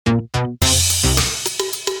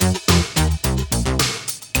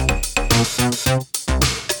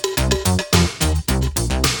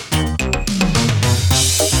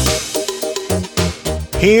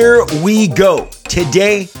Here we go.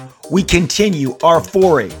 Today, we continue our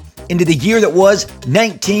foray into the year that was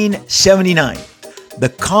 1979. The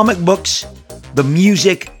comic books, the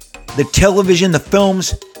music, the television, the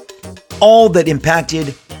films, all that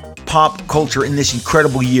impacted pop culture in this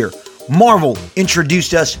incredible year. Marvel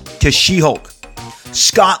introduced us to She-Hulk.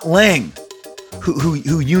 Scott Lang, who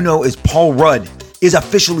you know as Paul Rudd, is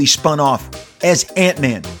officially spun off as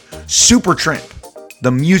Ant-Man. Supertramp,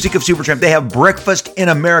 the music of Supertramp. They have Breakfast in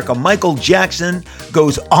America. Michael Jackson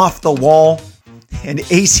goes off the wall, and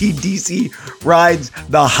AC/DC rides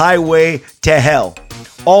the highway to hell.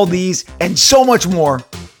 All these and so much more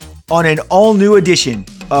on an all-new edition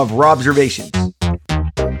of Robservations.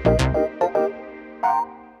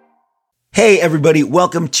 Hey everybody,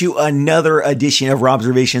 welcome to another edition of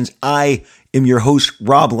Robservations. I am your host,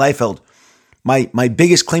 Rob Liefeld. My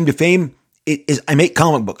biggest claim to fame is I make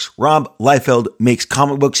comic books. Rob Liefeld makes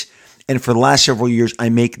comic books, and for the last several years, I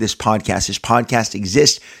make this podcast. This podcast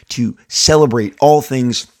exists to celebrate all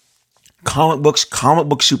things comic books, comic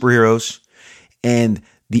book superheroes, and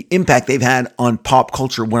the impact they've had on pop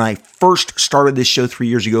culture. When I first started this show 3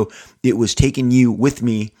 years ago, it was taking you with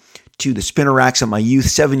me to the spinner racks of my youth,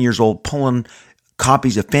 7 years old, pulling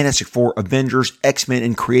copies of Fantastic Four, Avengers, X-Men,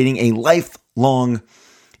 and creating a lifelong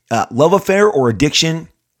love affair or addiction,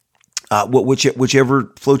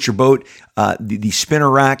 whichever floats your boat. The spinner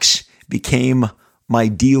racks became my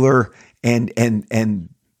dealer, and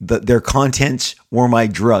their contents were my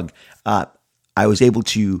drug. I was able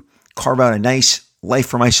to carve out a nice life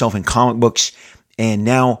for myself in comic books, and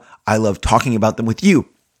now I love talking about them with you.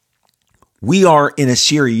 We are in a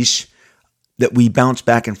series that we bounce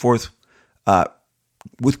back and forth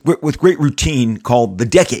with great routine called The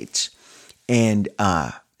Decades. And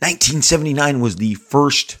 1979 was the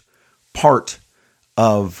first part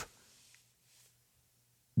of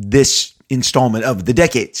this installment of The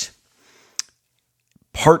Decades.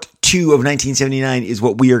 Part 2 of 1979 is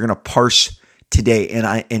what we are going to parse today.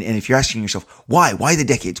 And if you're asking yourself, why the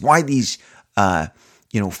decades? Why these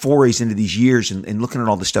forays into these years and looking at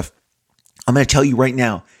all this stuff? I'm going to tell you right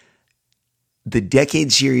now, the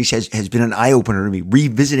Decade series has been an eye-opener to me,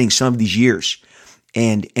 revisiting some of these years.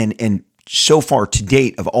 And so far to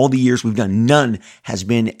date, of all the years we've done, none has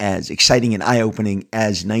been as exciting and eye-opening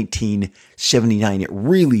as 1979. It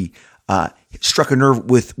really struck a nerve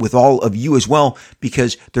with all of you as well,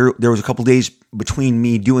 because there was a couple days between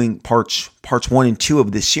me doing parts 1 and 2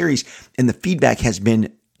 of this series, and the feedback has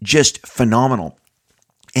been just phenomenal.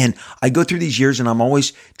 And I go through these years and I'm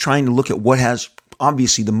always trying to look at what has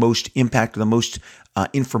obviously the most impact, or the most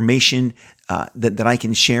information that I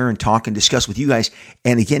can share and talk and discuss with you guys.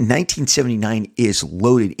 And again, 1979 is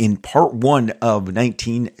loaded in part 1 of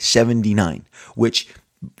 1979, which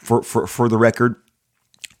for the record,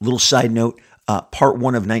 little side note, part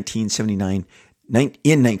 1 of 1979,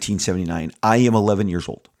 in 1979, I am 11 years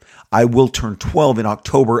old. I will turn 12 in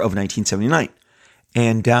October of 1979.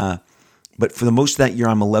 And, but for the most of that year,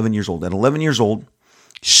 I'm 11 years old. At 11 years old,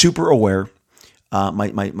 super aware.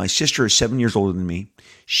 My sister is 7 years older than me.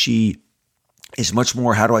 She is much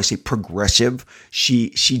more, progressive.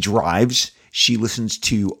 She drives. She listens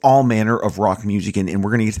to all manner of rock music, and we're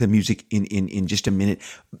going to get to the music in just a minute.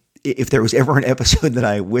 If there was ever an episode that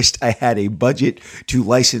I wished I had a budget to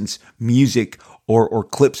license music or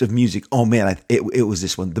clips of music, oh man, it was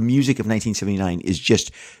this one. The music of 1979 is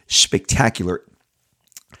just spectacular.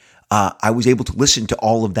 I was able to listen to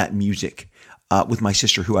all of that music with my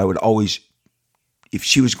sister, who I would always, if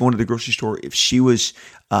she was going to the grocery store, if she was,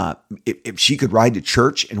 if she could ride to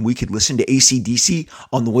church and we could listen to AC/DC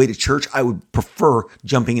on the way to church, I would prefer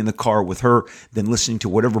jumping in the car with her than listening to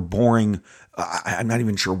whatever boring, I'm not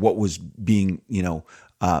even sure what was being,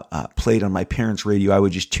 played on my parents' radio. I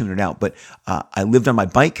would just tune it out. But I lived on my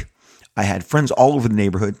bike. I had friends all over the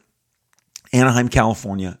neighborhood, Anaheim,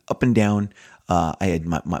 California, up and down. I had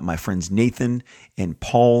my friends Nathan and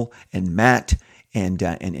Paul and Matt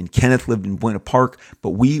and Kenneth lived in Buena Park,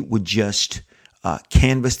 but we would just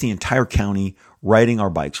canvass the entire county, riding our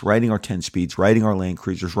bikes, riding our 10 speeds, riding our Land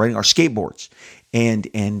Cruisers, riding our skateboards, and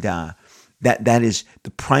that is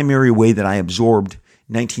the primary way that I absorbed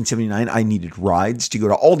 1979. I needed rides to go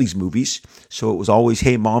to all these movies, so it was always,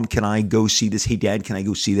 hey mom, can I go see this? Hey dad, can I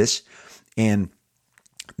go see this? And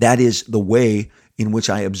that is the way in which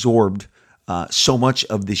I absorbed so much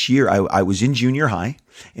of this year. I was in junior high,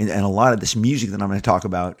 and a lot of this music that I'm going to talk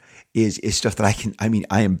about is stuff that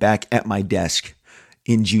I am back at my desk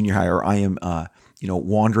in junior high, or I am,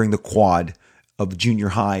 wandering the quad of junior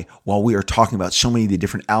high while we are talking about so many of the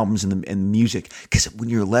different albums and the music. Because when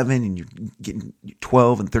you're 11 and you're getting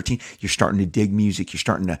 12 and 13, you're starting to dig music. You're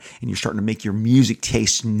starting to make your music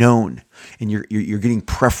taste known, and you're getting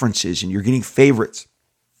preferences and you're getting favorites.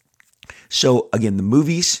 So again, the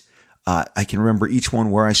movies, I can remember each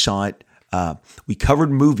one where I saw it. We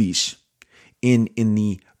covered movies in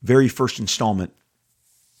the very first installment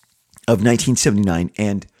of 1979,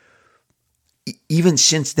 and even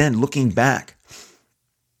since then, looking back,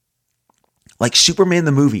 like Superman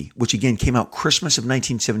the movie, which again came out Christmas of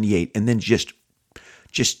 1978, and then just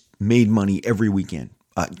made money every weekend.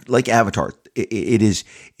 Like Avatar, it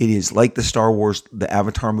is like the Star Wars, the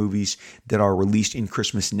Avatar movies that are released in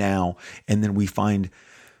Christmas now, and then we find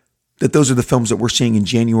that those are the films that we're seeing in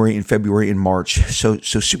January and February and March. So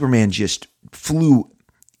Superman just flew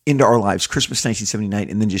into our lives Christmas 1979,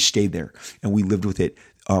 and then just stayed there, and we lived with it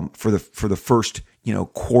for the first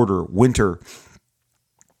quarter, winter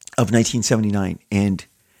of 1979. And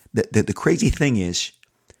the crazy thing is,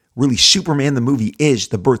 really, Superman the movie is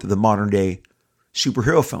the birth of the modern day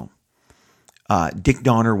superhero film. Dick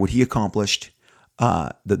Donner, what he accomplished,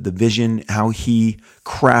 the vision, how he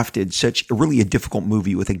crafted such a difficult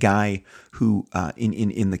movie with a guy who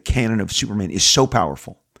in the canon of Superman is so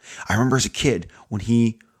powerful. I remember as a kid when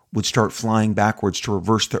he would start flying backwards to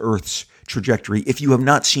reverse the Earth's trajectory. If you have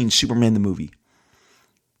not seen Superman the movie,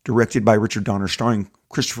 directed by Richard Donner, starring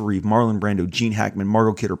Christopher Reeve, Marlon Brando, Gene Hackman,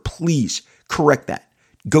 Margot Kidder, please correct that.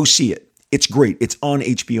 Go see it. It's great. It's on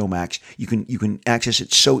HBO Max. You can access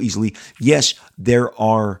it so easily. Yes, there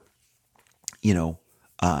are, the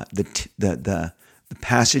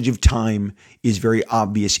passage of time is very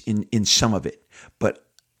obvious in some of it, but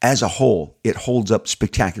as a whole, it holds up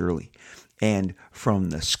spectacularly. And from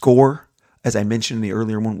the score, as I mentioned in the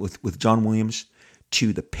earlier one with John Williams,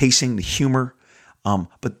 to the pacing, the humor,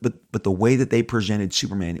 but the way that they presented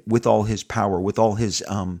Superman with all his power, with all his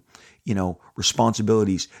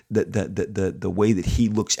responsibilities, the way that he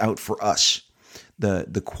looks out for us,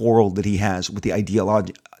 the quarrel that he has with the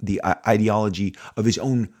ideology of his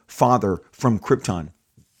own father from Krypton.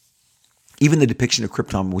 Even the depiction of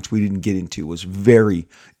Krypton, which we didn't get into, was very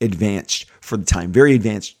advanced for the time, very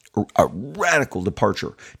advanced, a radical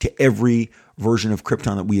departure to every version of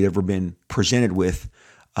Krypton that we had ever been presented with,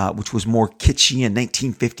 which was more kitschy in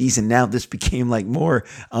 1950s, and now this became like more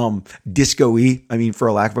disco-y. I mean, for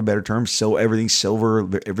a lack of a better term, so everything's silver,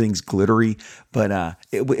 everything's glittery, but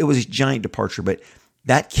it was a giant departure. But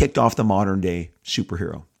that kicked off the modern day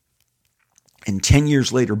superhero. And 10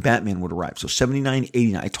 years later, Batman would arrive. So 79,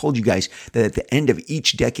 89. I told you guys that at the end of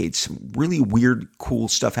each decade, some really weird, cool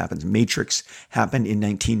stuff happens. Matrix happened in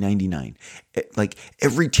 1999. Like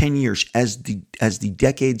every 10 years, as the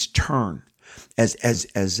decades turn, as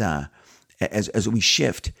we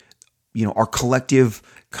shift, our collective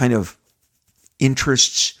kind of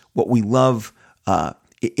interests, what we love, what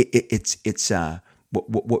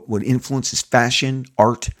influences fashion,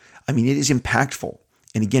 art. I mean, it is impactful.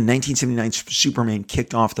 And again, 1979 Superman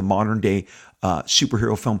kicked off the modern day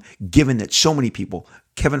superhero film, given that so many people,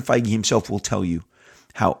 Kevin Feige himself will tell you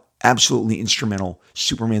how absolutely instrumental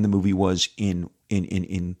Superman the movie was in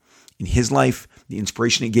his life, the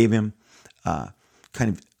inspiration it gave him, kind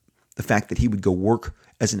of the fact that he would go work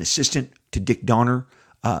as an assistant to Dick Donner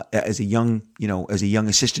as a young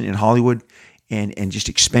assistant in Hollywood, and just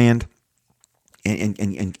expand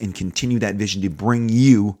and continue that vision to bring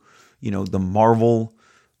you, the Marvel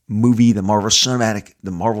movie, the Marvel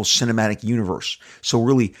cinematic universe. So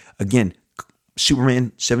really, again,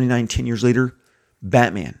 Superman, 79, 10 years later,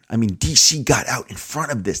 Batman. I mean, DC got out in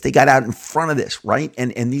front of this. They got out in front of this, right?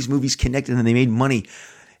 And these movies connected and they made money.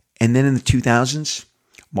 And then in the 2000s,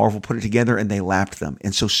 Marvel put it together and they lapped them.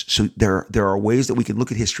 And so there are ways that we can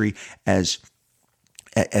look at history as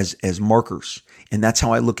markers. And that's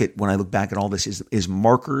how I look at when I look back at all this is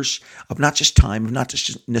markers of not just time, of not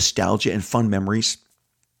just nostalgia and fun memories,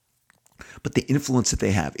 but the influence that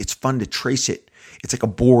they have. It's fun to trace it. It's like a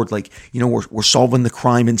board, like, we're solving the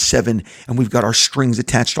crime in Seven, and we've got our strings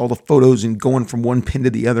attached to all the photos and going from one pin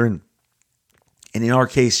to the other. And in our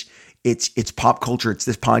case, it's pop culture. It's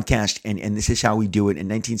this podcast, and this is how we do it. In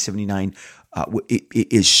 1979,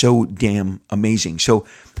 it is so damn amazing. So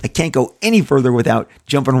I can't go any further without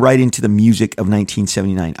jumping right into the music of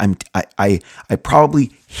 1979. I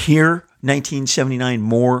probably hear 1979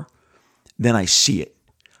 more than I see it,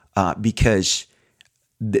 because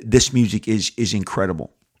this music is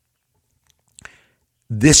incredible.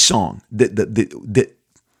 This song, the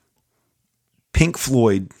Pink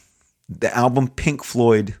Floyd, the album Pink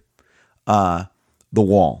Floyd, The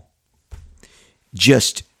Wall,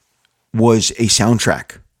 just was a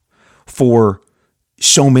soundtrack for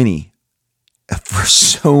so many for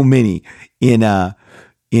so many in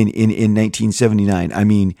 1979. I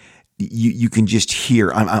mean, you can just hear.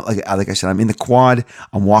 Like I said, I'm in the quad.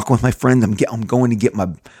 I'm walking with my friends. I'm going to get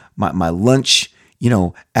my lunch,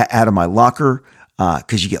 out of my locker,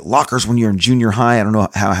 because you get lockers when you're in junior high. I don't know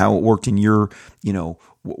how it worked in your,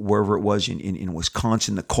 wherever it was in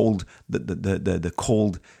Wisconsin, the cold the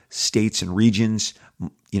cold states and regions,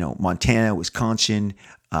 Montana, Wisconsin,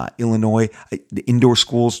 Illinois, the indoor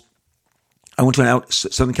schools. I went to an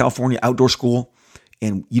Southern California outdoor school,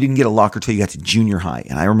 and you didn't get a locker till you got to junior high.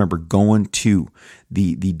 And I remember going to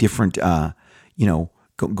the different, going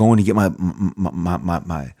to get my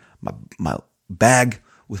bag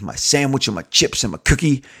with my sandwich and my chips and my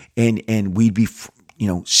cookie, and we'd be,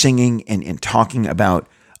 singing and talking about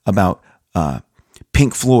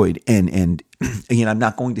Pink Floyd, and again, I'm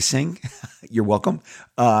not going to sing. You're welcome.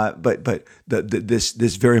 But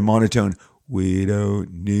this very monotone. We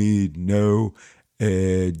don't need no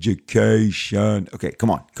education. Okay, come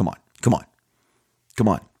on.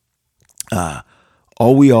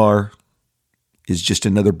 All we are is just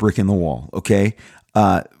another brick in the wall. Okay,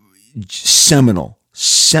 seminal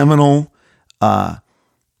single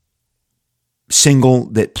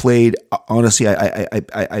that played. Honestly,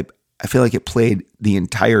 I feel like it played the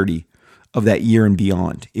entirety of that year and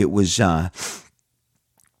beyond. It was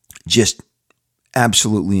just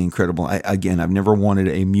absolutely incredible. I've never wanted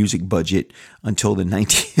a music budget until the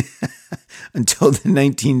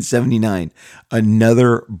 1979.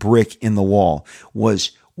 Another brick in the wall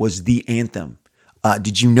was the anthem.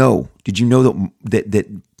 Did you know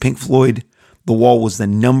that Pink Floyd, The Wall, was the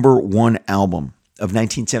number one album of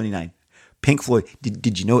 1979? Pink Floyd.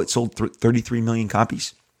 Did you know it sold 33 million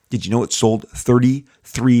copies? Did you know it sold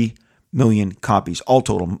 33 million copies all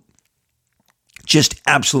total? Just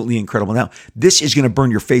absolutely incredible. Now, this is going to burn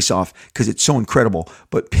your face off because it's so incredible.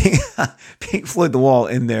 But Pink Floyd, The Wall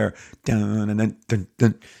in there, dun, dun, dun,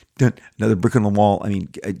 dun, dun, another brick on the wall. I mean,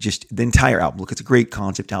 just the entire album. Look, it's a great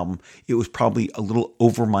concept album. It was probably a little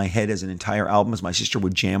over my head as an entire album, as my sister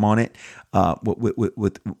would jam on it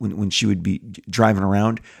when she would be driving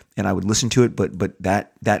around, and I would listen to it. But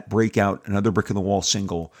that breakout, another brick in the wall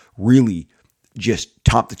single, really just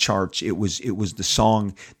topped the charts. It was the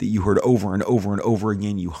song that you heard over and over and over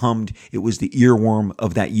again. You hummed. It was the earworm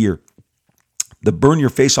of that year. The burn your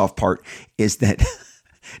face off part is that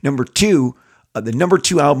number two, the number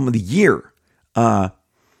two album of the year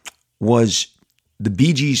was the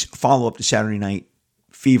Bee Gees' follow-up to Saturday Night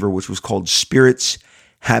Fever, which was called Spirits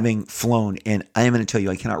Having Flown. And I am going to tell you,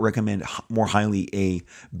 I cannot recommend more highly a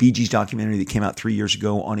Bee Gees documentary that came out 3 years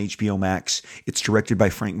ago on HBO Max. It's directed by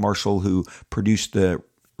Frank Marshall, who produced the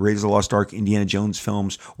Raiders of the Lost Ark, Indiana Jones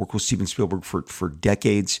films, worked with Steven Spielberg for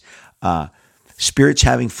decades. Spirits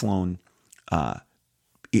Having Flown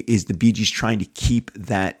is the Bee Gees trying to keep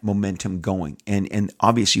that momentum going. And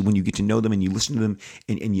obviously, when you get to know them and you listen to them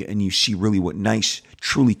and you see really what nice,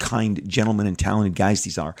 truly kind gentlemen and talented guys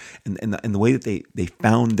these are, and the way that they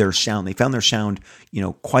found their sound. They found their sound,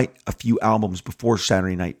 quite a few albums before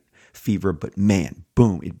Saturday Night Fever, but man,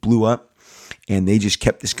 boom, it blew up, and they just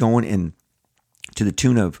kept this going, and to the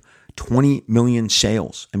tune of 20 million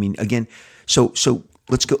sales. I mean, again, so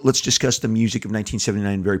Let's discuss the music of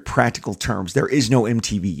 1979 in very practical terms. There is no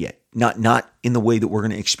MTV yet, not in the way that we're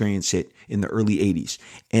going to experience it in the early 80s.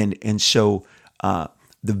 And so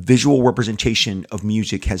the visual representation of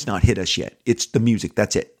music has not hit us yet. It's the music.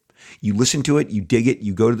 That's it. You listen to it, you dig it,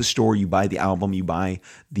 you go to the store, you buy the album, you buy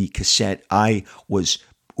the cassette. I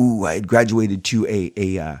had graduated to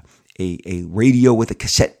a radio with a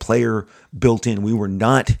cassette player built in. We were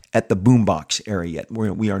not at the boombox era yet.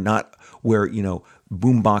 We are not where,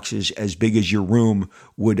 boom boxes as big as your room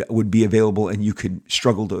would be available, and you could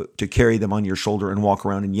struggle to carry them on your shoulder and walk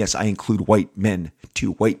around. And yes, I include white men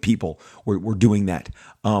too. White people were doing that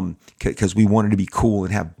because we wanted to be cool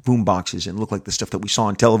and have boom boxes and look like the stuff that we saw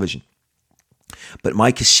on television. But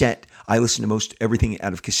my cassette, I listened to most everything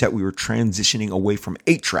out of cassette. We were transitioning away from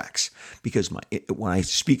 8 tracks because when I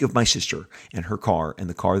speak of my sister and her car and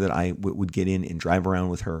the car that I would get in and drive around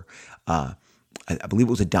with her, I believe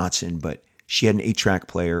it was a Datsun, but she had an 8-track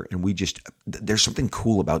player, and there's something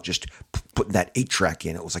cool about just putting that 8-track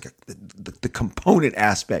in. It was like the component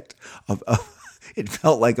aspect of it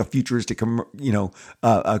felt like a futuristic,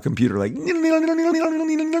 a computer, like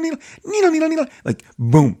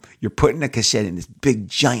boom, you're putting a cassette in this big,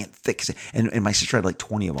 giant, thick cassette. And my sister had like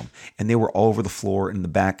 20 of them, and they were all over the floor and in the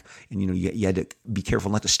back, and you had to be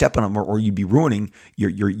careful not to step on them, or you'd be ruining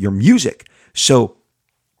your music. So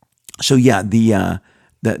yeah, the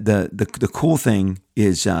cool thing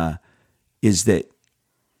is that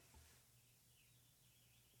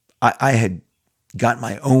I had got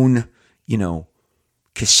my own,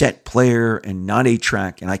 cassette player and not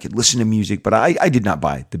 8-track, and I could listen to music, but I did not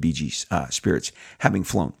buy the Bee Gees' Spirits, having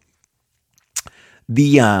flown.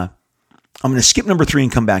 I'm going to skip number 3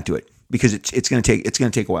 and come back to it because it's going to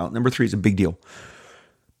take a while. Number 3 is a big deal,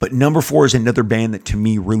 but number 4 is another band that to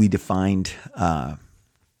me really defined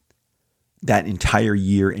that entire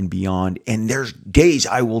year and beyond. And there's days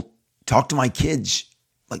I will talk to my kids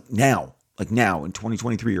like now in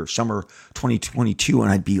 2023 or summer 2022,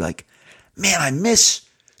 and I'd be like, man, I miss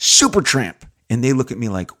Supertramp. And they look at me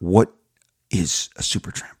like, what is a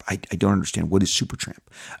Supertramp? I don't understand. What is Supertramp?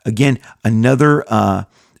 Again, another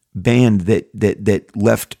band that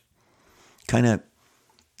left, kind of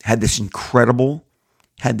had this incredible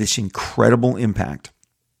impact,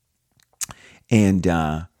 and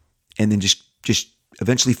then just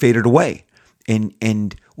eventually faded away,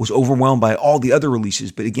 and was overwhelmed by all the other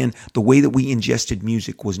releases. But again, the way that we ingested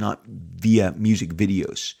music was not via music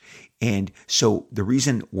videos. And so the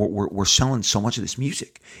reason we're selling so much of this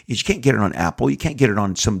music is you can't get it on Apple. You can't get it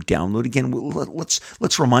on some download. Again,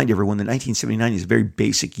 let's remind everyone that 1979 is a very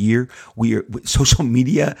basic year. Social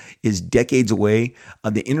media is decades away.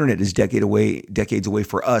 The internet is decades away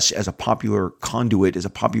for us as a popular conduit, as a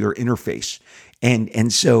popular interface.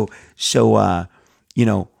 And so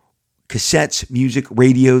cassettes, music,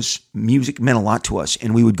 radios, music meant a lot to us.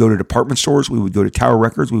 And we would go to department stores. We would go to Tower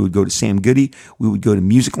Records. We would go to Sam Goody. We would go to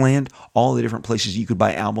Musicland, all the different places you could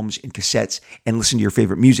buy albums and cassettes and listen to your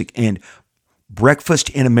favorite music. And Breakfast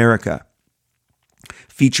in America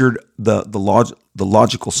featured the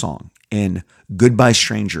Logical Song and Goodbye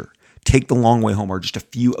Stranger. Take the Long Way Home are just a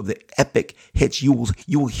few of the epic hits. You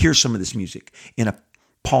will hear some of this music in a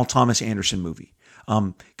Paul Thomas Anderson movie,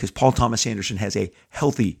 because Paul Thomas Anderson has a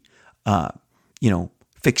healthy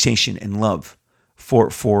fixation and love for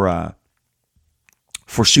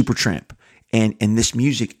Supertramp and this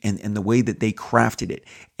music and the way that they crafted it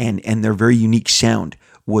and their very unique sound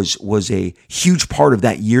was a huge part of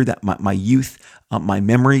that year, that my youth, my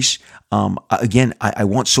memories. Again, I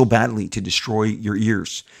want so badly to destroy your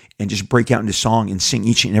ears and just break out into song and sing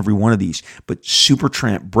each and every one of these. But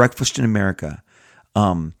Supertramp, Breakfast in America,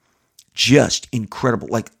 just incredible.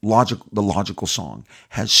 Like the Logical Song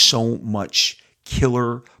has so much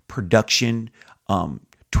killer production,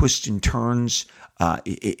 twists and turns.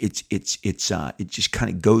 It just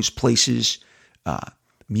kind of goes places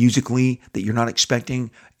musically that you're not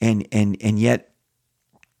expecting, and yet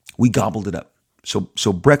we gobbled it up.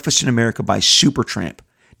 So Breakfast in America by Supertramp,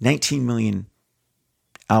 19 million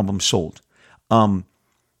albums sold.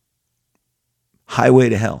 Highway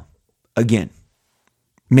to Hell, again.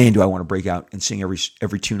 Man, do I want to break out and sing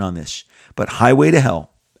every tune on this. But Highway to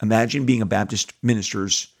Hell, imagine being a Baptist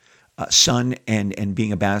minister's son and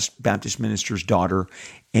being a Baptist minister's daughter,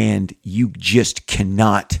 and you just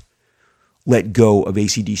cannot let go of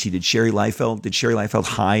AC/DC. Did Sherry Liefeld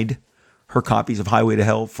hide her copies of Highway to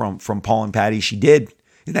Hell from Paul and Patty? She did.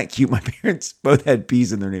 Isn't that cute? My parents both had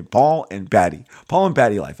P's in their name, Paul and Patty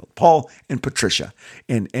Liefeld, Paul and Patricia.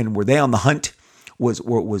 And were they on the hunt?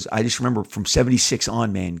 Was I just remember from 76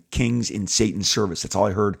 on, man, Kings in Satan's Service. That's all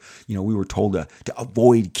I heard. We were told to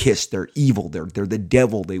avoid Kiss. They're evil. They're the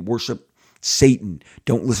devil. They worship Satan.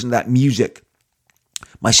 Don't listen to that music.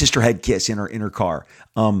 My sister had Kiss in her car.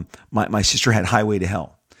 My sister had Highway to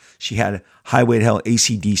Hell. She had Highway to Hell,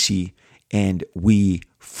 AC/DC, and we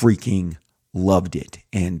freaking loved it.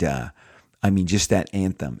 And just that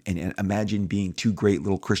anthem. And imagine being two great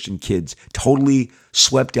little Christian kids, totally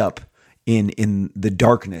swept up in the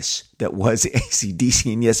darkness that was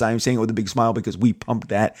AC/DC. And yes, I am saying it with a big smile because we pumped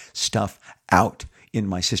that stuff out in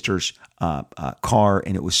my sister's car,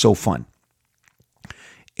 and it was so fun.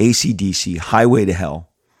 AC/DC, Highway to Hell,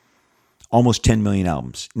 almost 10 million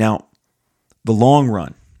albums. Now, the long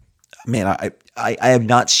run, man, I have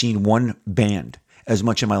not seen one band as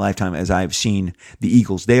much in my lifetime as I've seen the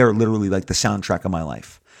Eagles. They are literally like the soundtrack of my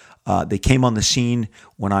life. They came on the scene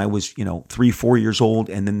when I was, 3-4 years old,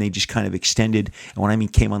 and then they just kind of extended. And when I mean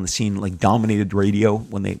came on the scene, like dominated radio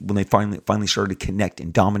when they finally started to connect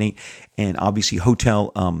and dominate. And obviously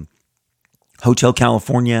Hotel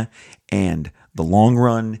California and The Long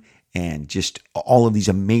Run and just all of these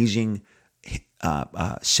amazing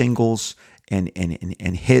singles and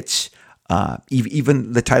hits.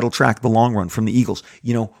 Even the title track, The Long Run from the Eagles.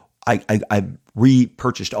 I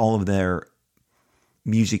repurchased all of their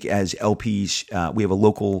music as LPs. We have a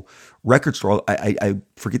local record store. I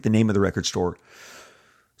forget the name of the record store.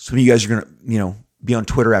 Some of you guys are going to, be on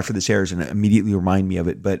Twitter after this airs and immediately remind me of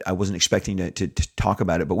it, but I wasn't expecting to talk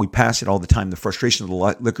about it. But we pass it all the time. The frustration of the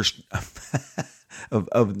liquor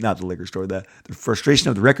of not the liquor store, the frustration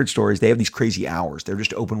of the record store is they have these crazy hours. They're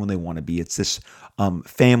just open when they want to be. It's this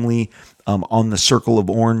family on the Circle of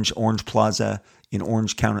Orange Plaza in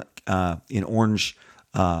Orange County,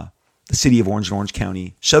 the city of Orange in Orange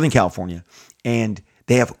County, Southern California, and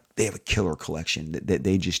they have a killer collection that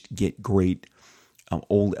they just get great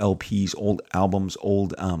old LPs, old albums,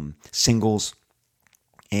 old singles,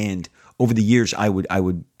 and over the years I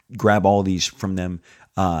would grab all these from them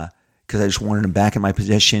because I just wanted them back in my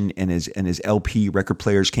possession. And as LP record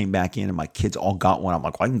players came back in, and my kids all got one, I'm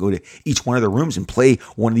like, well, I can go to each one of their rooms and play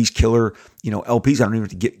one of these killer, LPs. I don't even have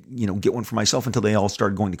to get one for myself until they all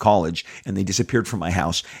started going to college and they disappeared from my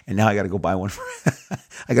house. And now I got to go buy one.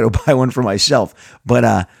 I got to buy one for myself.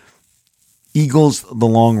 But Eagles, The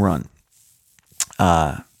Long Run,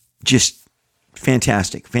 just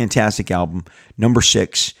fantastic album. Number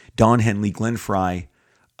 6, Don Henley, Glenn Frey,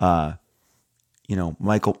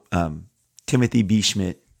 Michael, Timothy B.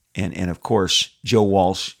 Schmidt, and of course, Joe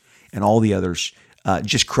Walsh and all the others,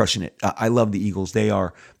 just crushing it. I love the Eagles. They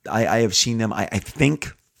are, I have seen them, I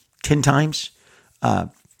think 10 times,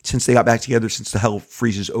 since they got back together, since the Hell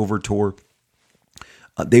Freezes Over tour.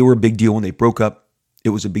 They were a big deal when they broke up. It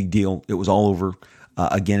was a big deal. It was all over.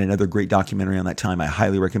 Again, another great documentary on that time. I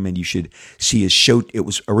highly recommend you should see his show. It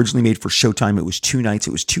was originally made for Showtime. It was 2 nights.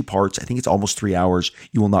 It was 2 parts. I think it's almost 3 hours.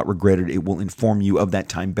 You will not regret it. It will inform you of that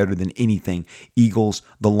time better than anything. Eagles,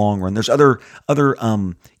 The Long Run. There's other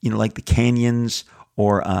like the Canyons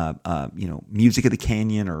or Music of the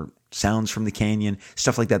Canyon or Sounds from the Canyon,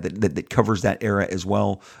 stuff like that covers that era as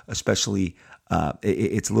well. Especially,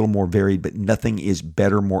 it's a little more varied, but nothing is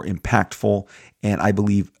better, more impactful, and I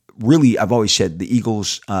believe. Really, I've always said the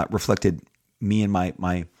Eagles reflected me and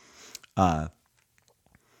my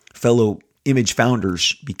fellow Image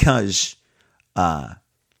founders because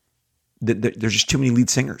there's just too many lead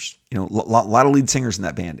singers. A lot of lead singers in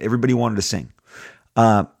that band. Everybody wanted to sing.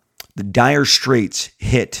 The Dire Straits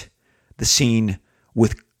hit the scene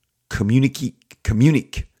with Communique.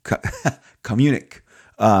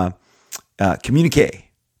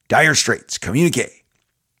 Dire Straits, Communique.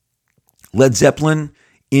 Led Zeppelin,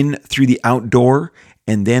 In Through the Outdoor,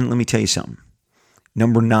 and then let me tell you something.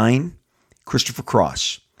 Number 9, Christopher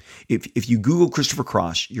Cross. If you Google Christopher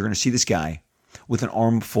Cross, you're going to see this guy with an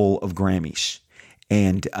armful of Grammys,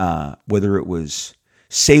 and whether it was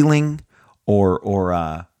sailing or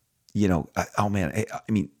oh man, I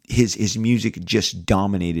mean his music just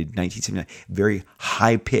dominated 1979. Very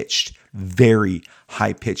high pitched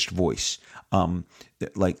voice. But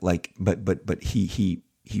he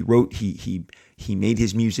wrote, he made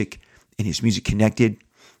his music, and his music connected,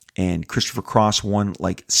 and Christopher Cross won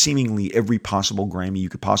like seemingly every possible Grammy you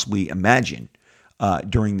could possibly imagine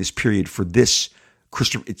during this period for this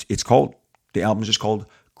Christopher. It's called, the album is just called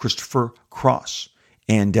Christopher Cross.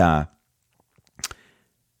 And Van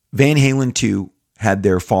Halen 2 had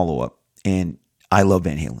their follow-up, and I love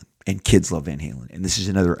Van Halen. And kids love Van Halen. And this is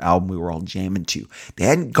another album we were all jamming to. They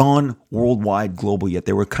hadn't gone worldwide, global yet.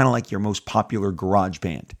 They were kind of like your most popular garage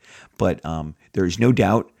band. But there is no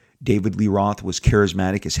doubt David Lee Roth was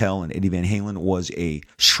charismatic as hell, and Eddie Van Halen was a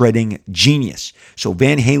shredding genius. So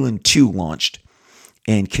Van Halen 2 launched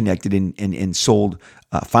and connected and sold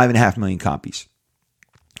 5.5 million copies.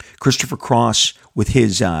 Christopher Cross with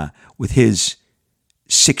his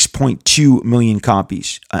 6.2 million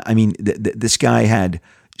copies. I mean, this guy had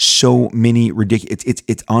so many ridiculous.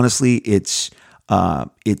 It's honestly, it's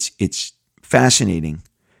fascinating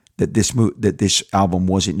that this album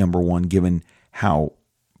wasn't number 1, given how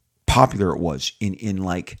popular it was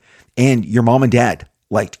and your mom and dad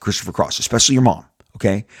liked Christopher Cross, especially your mom.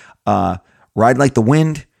 Okay, Ride Like the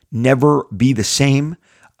Wind, Never Be the Same.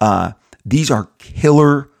 These are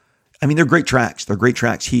killer. I mean, they're great tracks.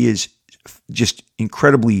 He is just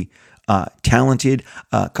incredibly talented.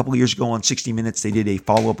 A couple of years ago on 60 Minutes, they did a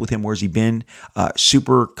follow-up with him. Where's he been?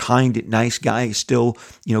 Super kind, nice guy, still,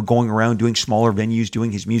 going around doing smaller venues,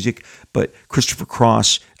 doing his music. But Christopher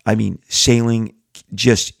Cross, I mean, sailing,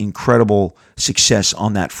 just incredible success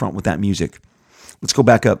on that front with that music. Let's go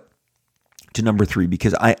back up to number 3,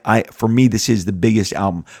 because for me, this is the biggest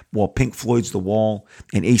album. While Pink Floyd's The Wall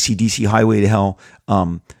and AC/DC Highway to Hell,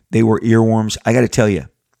 they were earworms. I got to tell you,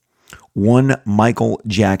 one Michael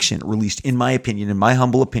Jackson released, in my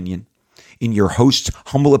humble opinion, in your host's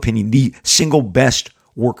humble opinion, the single best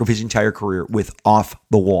work of his entire career with Off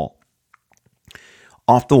the Wall.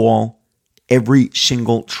 Off the Wall, every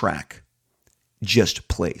single track just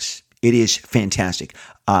plays. It is fantastic.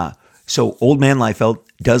 So Old Man Liefeld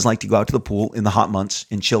does like to go out to the pool in the hot months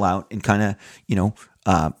and chill out and kind of,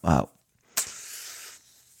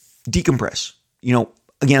 decompress.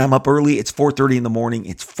 Again, I'm up early. It's 4:30 in the morning.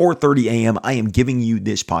 It's 4:30 a.m. I am giving you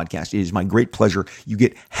this podcast. It is my great pleasure. You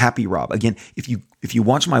get Happy Rob. Again, if you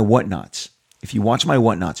watch my whatnots,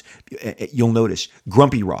 you'll notice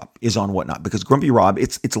Grumpy Rob is on whatnot, because Grumpy Rob,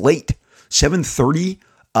 it's late, 7:30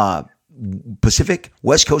 Pacific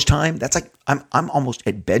West Coast time. That's like I'm almost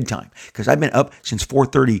at bedtime, because I've been up since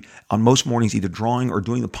 4:30 on most mornings, either drawing or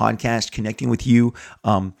doing the podcast, connecting with you,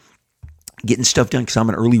 getting stuff done, because I'm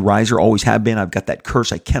an early riser, always have been. I've got that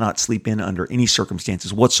curse. I cannot sleep in under any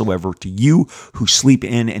circumstances whatsoever. To you who sleep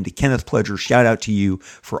in, and to Kenneth Pledger, shout out to you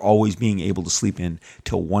for always being able to sleep in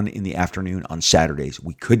till 1 in the afternoon on Saturdays.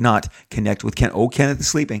 We could not connect with Kenneth. Oh, Kenneth is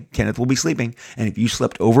sleeping. Kenneth will be sleeping. And if you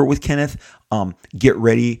slept over with Kenneth, get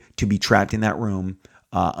ready to be trapped in that room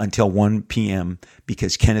until 1 p.m.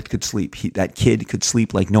 because Kenneth could sleep. That kid could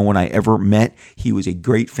sleep like no one I ever met. He was a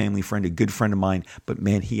great family friend, a good friend of mine, but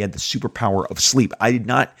man, he had the superpower of sleep. I did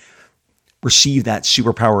not receive that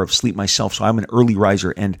superpower of sleep myself, so I'm an early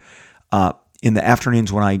riser. And in the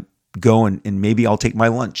afternoons when I go and maybe I'll take my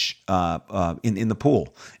lunch in the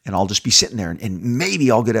pool, and I'll just be sitting there, and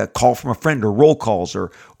maybe I'll get a call from a friend, or roll calls,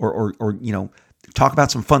 or talk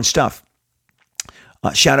about some fun stuff.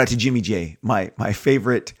 Shout out to Jimmy J, my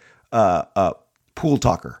favorite pool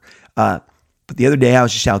talker. But the other day I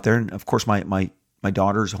was just out there, and of course my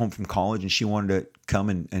daughter's home from college, and she wanted to come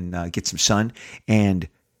and get some sun, and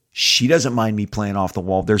she doesn't mind me playing off the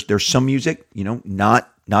wall. There's some music, not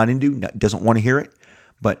into, doesn't want to hear it,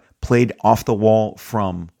 but played off the wall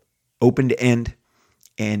from open to end,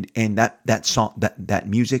 and that song, that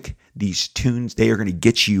music, these tunes, they are going to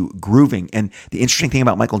get you grooving. And the interesting thing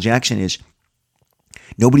about Michael Jackson is,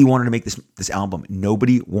 nobody wanted to make this album.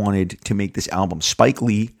 Nobody wanted to make this album. Spike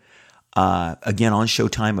Lee, again on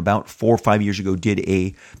Showtime about 4 or 5 years ago, did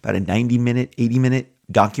about a 90-minute, 80-minute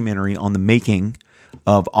documentary on the making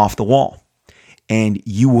of Off the Wall. And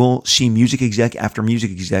you will see music exec after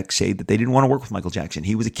music exec say that they didn't want to work with Michael Jackson.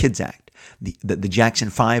 He was a kid's act. The Jackson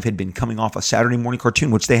 5 had been coming off a Saturday morning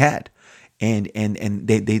cartoon, which they had. And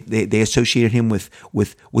they associated him with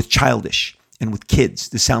childish and with kids,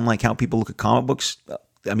 to sound like how people look at comic books.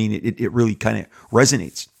 I mean, it really kind of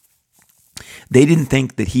resonates. They didn't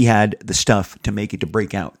think that he had the stuff to make it, to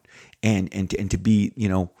break out and to be,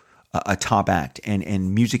 a top act.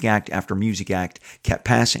 And music act after music act kept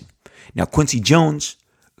passing. Now, Quincy Jones,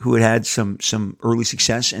 who had some early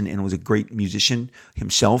success and was a great musician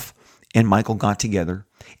himself, and Michael got together,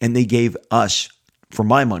 and they gave us, for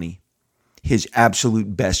my money, his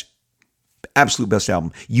absolute best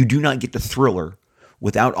album. You do not get to Thriller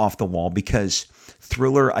without Off the Wall, because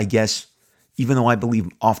Thriller, I guess, even though I believe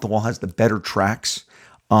Off the Wall has the better tracks,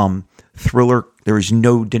 Thriller, there is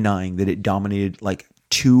no denying that it dominated like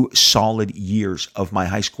 2 solid years of my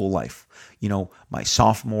high school life. My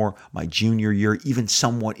sophomore, my junior year, even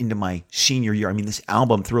somewhat into my senior year. I mean, this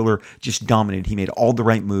album, Thriller, just dominated. He made all the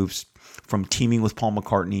right moves, from teaming with Paul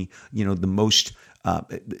McCartney, the most,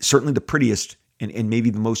 certainly the prettiest, and maybe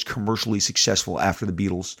the most commercially successful after the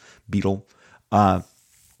Beatles.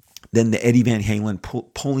 Then the Eddie Van Halen,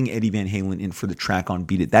 pulling Eddie Van Halen in for the track on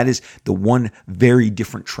Beat It. That is the one very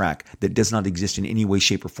different track that does not exist in any way,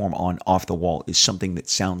 shape, or form on Off the Wall, is something that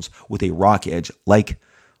sounds with a rock edge like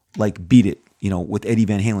Beat It, with Eddie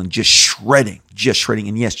Van Halen just shredding.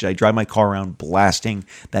 And yes, did I drive my car around blasting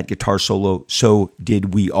that guitar solo? So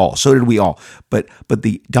did we all. But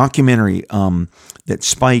the documentary that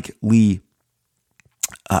Spike Lee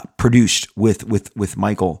produced with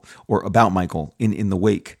Michael, or about Michael, in the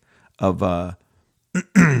wake of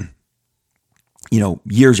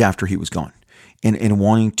years after he was gone, and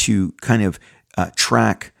wanting to kind of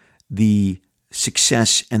track the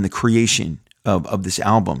success and the creation of this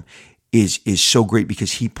album is so great,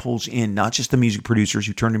 because he pulls in not just the music producers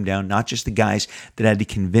who turned him down, not just the guys that had to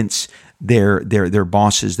convince their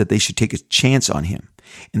bosses that they should take a chance on him.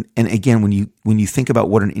 And again, when you think about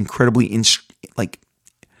what an incredibly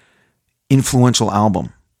influential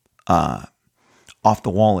album Off the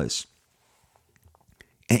Wall is,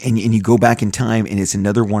 and you go back in time, and it's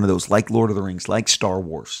another one of those, like Lord of the Rings, like Star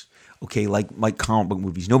Wars, okay, like comic book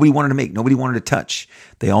movies. Nobody wanted to make, nobody wanted to touch.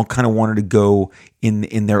 They all kind of wanted to go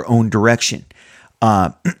in their own direction.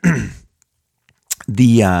 Just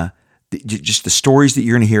the stories that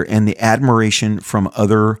you're going to hear, and the admiration from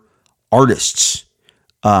other artists,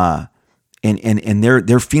 and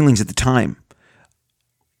their feelings at the time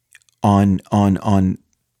on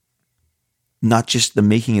not just the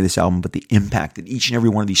making of this album, but the impact that each and every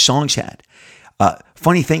one of these songs had.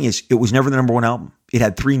 Funny thing is, it was never the number one album. It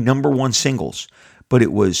had 3 number one singles, but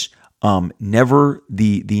it was never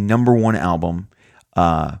the number one album.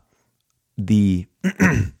 The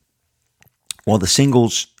while the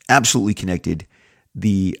singles absolutely connected,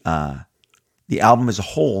 the album as a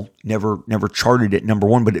whole never charted at number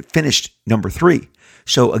one, but it finished number three.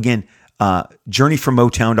 So again, Journey from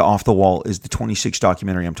Motown to Off the Wall is the 26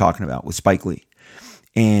 documentary I'm talking about with Spike Lee.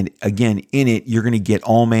 And again, in it, you're going to get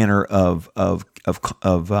all manner of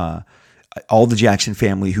all the Jackson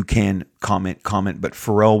family who can comment. But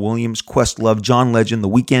Pharrell Williams, Questlove, John Legend, The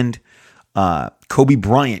Weeknd, Kobe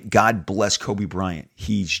Bryant. God bless Kobe Bryant.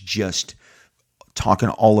 He's just talking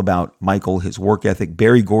all about Michael, his work ethic.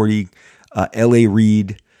 Berry Gordy, L.A.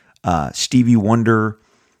 Reid, Stevie Wonder,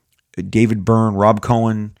 David Byrne, Rob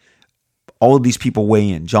Cohen. All of these people weigh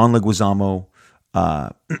in. John Leguizamo,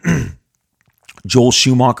 Joel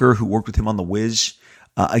Schumacher, who worked with him on The Wiz.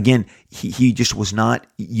 Again, he just was not.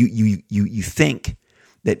 You think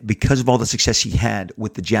that because of all the success he had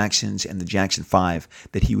with the Jacksons and the Jackson 5,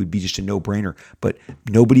 that he would be just a no-brainer. But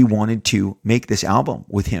nobody wanted to make this album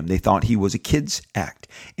with him. They thought he was a kid's act.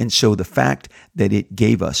 And so the fact that it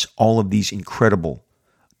gave us all of these incredible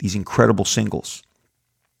singles,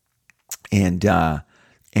 and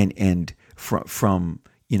from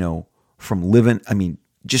Living, I mean,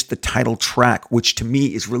 just the title track, which to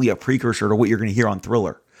me is really a precursor to what you're going to hear on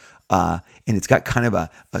Thriller. And it's got kind of a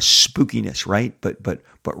spookiness, right? But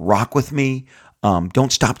Rock With Me,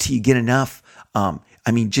 Don't Stop Till You Get Enough. I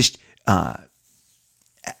mean, just Out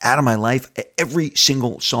of My Life. Every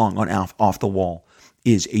single song on Off the Wall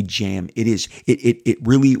is a jam. It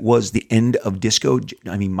really was the end of disco.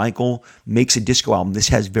 I mean, Michael makes a disco album. This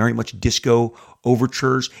has very much disco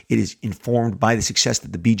overtures. It is informed by the success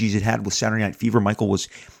that the Bee Gees had with Saturday Night Fever. Michael was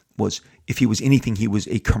if he was anything, he was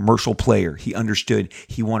a commercial player. He understood.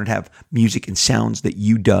 He wanted to have music and sounds that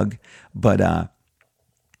you dug. But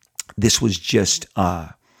this was just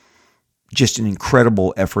an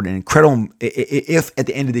incredible effort, an incredible. If at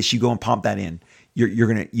the end of this you go and pop that in, you're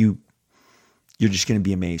just gonna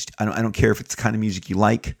be amazed. I don't care if it's the kind of music you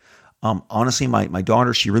like. Honestly, my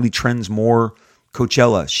daughter, she really trends more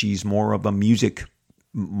Coachella. She's more of a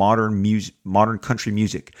modern country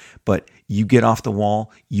music. But you get Off the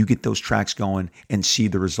Wall, you get those tracks going and see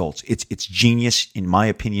the results. It's genius, in my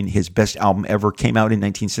opinion. His best album ever came out in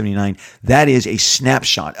 1979. That is a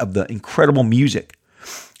snapshot of the incredible music.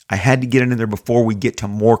 I had to get into there before we get to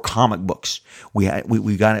more comic books. We got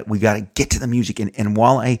to get to the music. And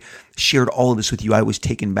while I shared all of this with you, I was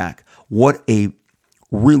taken back. What a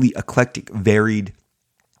really eclectic, varied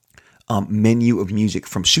menu of music,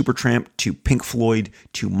 from Supertramp to Pink Floyd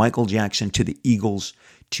to Michael Jackson to the Eagles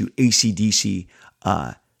to AC/DC.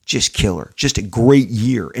 Just killer. Just a great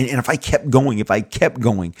year. And if I kept going, I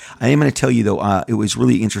am going to tell you though, it was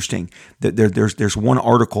really interesting that there's one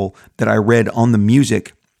article that I read on the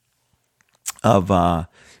music of the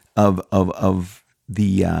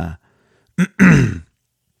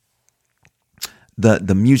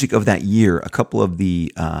the music of that year. A couple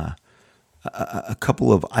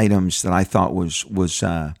of items that I thought was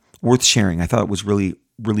worth sharing. I thought it was really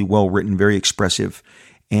well written, very expressive.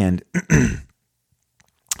 And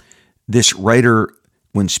this writer,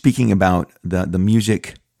 when speaking about the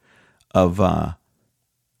music of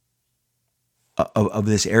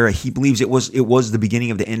this era, he believes it was the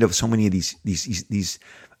beginning of the end of so many of these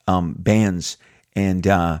bands, and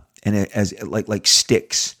as like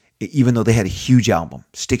Styx, even though they had a huge album.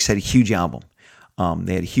 Styx had a huge album.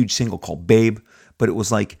 They had a huge single called Babe, but it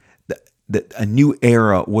was like a new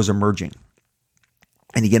era was emerging.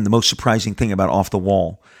 And again, the most surprising thing about Off the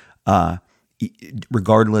Wall,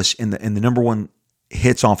 regardless, and the number one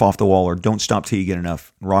hits off the Wall are Don't Stop Till You Get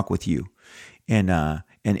Enough, Rock With You,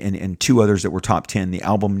 and two others that were top 10. The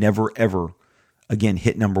album never ever again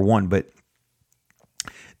hit number one, but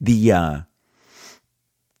the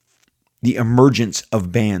emergence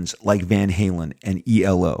of bands like Van Halen and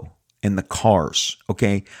ELO and the Cars,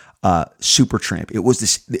 okay, Supertramp. It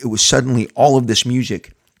was suddenly all of this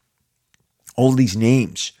music, all of these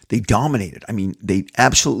names, they dominated. I mean, they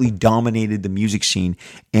absolutely dominated the music scene,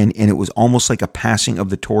 and it was almost like a passing of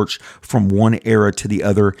the torch from one era to the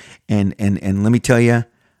other. And let me tell you,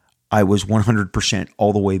 I was 100%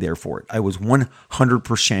 all the way there for it. I was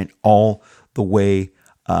 100% all the way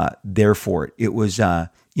there for it. It was, in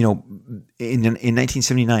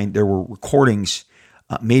 1979, there were recordings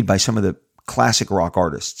made by some of the classic rock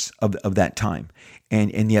artists of that time.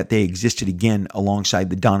 And yet they existed again alongside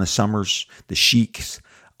the Donna Summers, the Sheiks.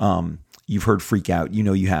 You've heard Freak Out.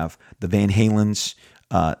 You have the Van Halens,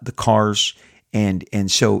 the Cars. And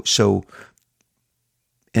so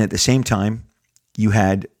at the same time, you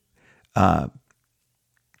had some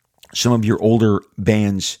of your older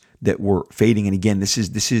bands that were fading. And again, this is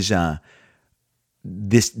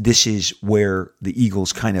where the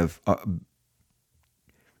Eagles kind of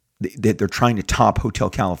they're trying to top Hotel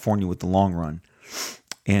California with The Long Run.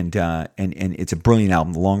 And it's a brilliant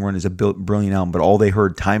album. The Long Run is a brilliant album, but all they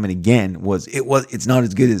heard time and again was it's not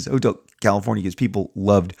as good as Hotel California, because people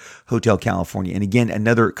loved Hotel California. And again,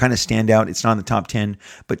 another kind of standout. It's not in the top 10,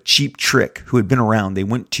 but Cheap Trick, who had been around, they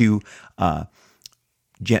went to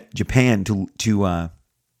Japan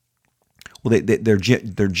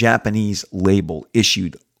their Japanese label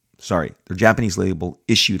issued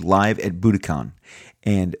live at Budokan.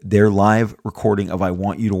 And their live recording of I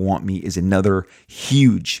Want You to Want Me is another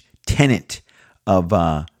huge tenet of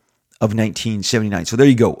 1979. So there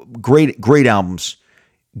you go. Great albums.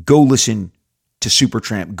 Go listen to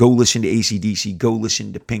Supertramp. Go listen to AC/DC. Go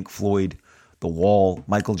listen to Pink Floyd, The Wall,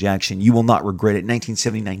 Michael Jackson. You will not regret it.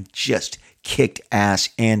 1979 just kicked ass.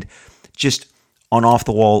 And just on Off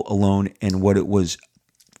the Wall alone, and what it was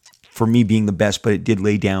for me being the best, but it did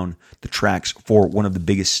lay down the tracks for one of the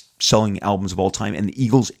biggest selling albums of all time. And the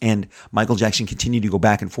Eagles and Michael Jackson continue to go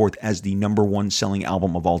back and forth as the number one selling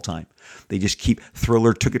album of all time. They just keep.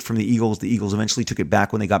 Thriller took it from the Eagles. The Eagles eventually took it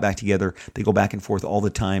back when they got back together. They go back and forth all the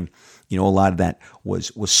time. A lot of that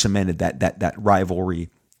was cemented, that rivalry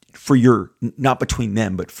not between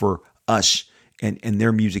them, but for us and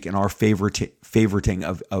their music and our favoriting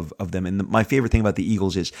of them. And my favorite thing about the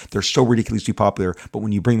Eagles is they're so ridiculously popular, but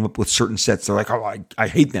when you bring them up with certain sets, they're like, oh, I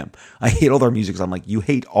hate them. I hate all their music. So I'm like, you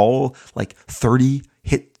hate all 30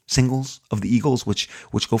 hit singles of the Eagles, which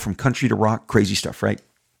go from country to rock, crazy stuff, right?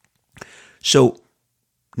 So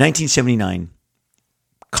 1979,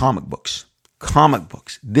 comic books.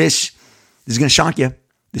 This is going to shock you.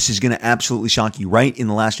 This is going to absolutely shock you. Right in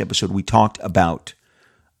the last episode, we talked about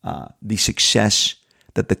the success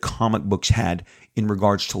that the comic books had in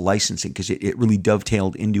regards to licensing, because it really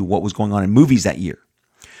dovetailed into what was going on in movies that year.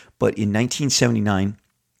 But in 1979,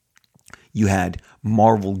 you had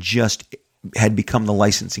Marvel just had become the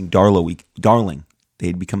licensing darling. They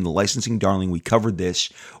had become the licensing darling. We covered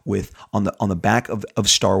this with on the back of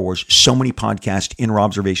Star Wars. So many podcasts in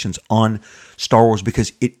Robservations on Star Wars,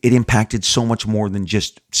 because it impacted so much more than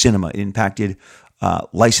just cinema. It impacted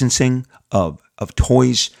licensing of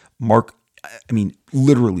toys.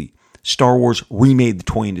 Literally, Star Wars remade the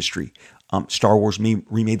toy industry. Star Wars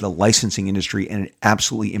remade the licensing industry, and it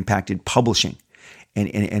absolutely impacted publishing.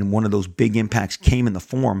 And one of those big impacts came in the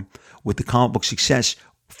form with the comic book success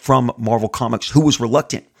from Marvel Comics, who was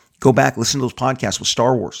reluctant. Go back, listen to those podcasts with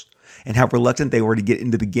Star Wars and how reluctant they were to get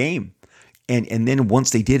into the game. And then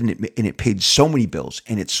once they did, and it paid so many bills,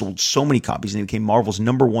 and it sold so many copies, and it became Marvel's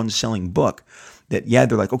number one selling book, that,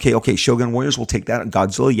 they're like, okay, Shogun Warriors, we'll take that.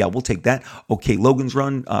 Godzilla, we'll take that. Okay, Logan's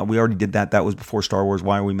Run, we already did that. That was before Star Wars.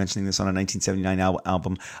 Why are we mentioning this on a 1979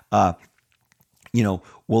 album?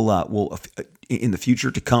 We'll in the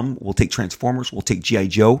future to come, we'll take Transformers, we'll take G.I.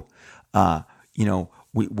 Joe,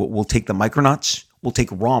 we'll take the Micronauts, we'll take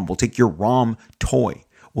ROM, we'll take your ROM toy.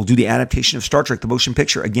 We'll do the adaptation of Star Trek, the motion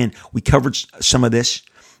picture. Again, we covered some of this,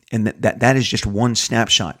 and that is just one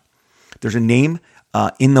snapshot. There's a name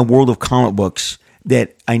in the world of comic books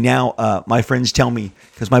that I now, my friends tell me,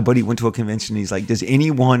 because my buddy went to a convention, and he's like, does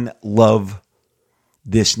anyone love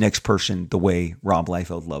this next person the way Rob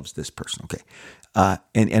Liefeld loves this person? Okay.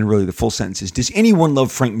 And really the full sentence is, does anyone love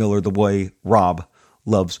Frank Miller the way Rob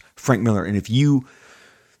loves Frank Miller? And if you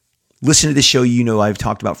listen to this show, I've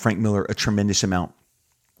talked about Frank Miller a tremendous amount.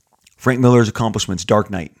 Frank Miller's accomplishments: Dark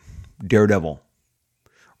Knight, Daredevil,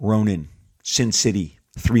 Ronin, Sin City,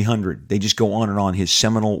 300. They just go on and on. His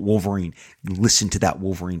seminal Wolverine. Listen to that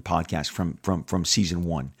Wolverine podcast from season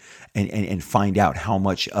 1 and find out how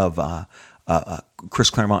much of Chris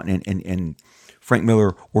Claremont and Frank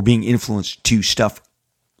Miller were being influenced to stuff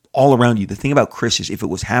all around you. The thing about Chris is, if it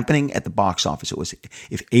was happening at the box office,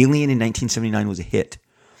 if Alien in 1979 was a hit,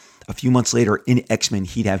 a few months later in X-Men,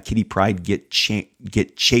 he'd have Kitty Pryde get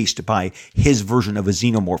chased by his version of a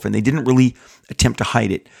xenomorph, and they didn't really attempt to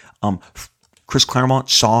hide it. Chris Claremont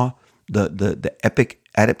saw the epic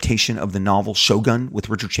adaptation of the novel Shogun with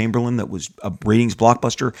Richard Chamberlain that was a ratings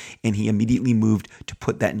blockbuster, and he immediately moved to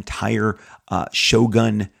put that entire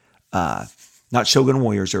Shogun, not Shogun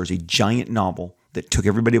Warriors. There was a giant novel that took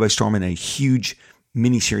everybody by storm in a huge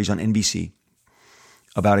miniseries on NBC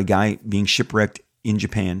about a guy being shipwrecked in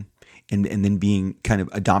Japan and then being kind of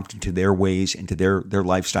adopted to their ways and to their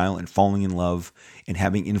lifestyle and falling in love and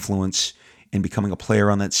having influence and becoming a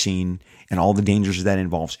player on that scene and all the dangers that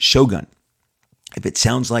involves. Shogun. If it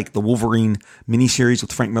sounds like the Wolverine miniseries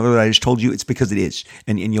with Frank Miller that I just told you, it's because it is,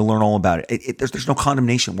 and you'll learn all about it. There's no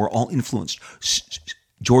condemnation. We're all influenced.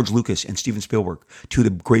 George Lucas and Steven Spielberg, two of the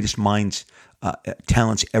greatest minds,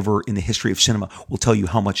 talents ever in the history of cinema, will tell you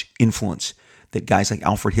how much influence that guys like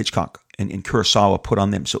Alfred Hitchcock and Kurosawa put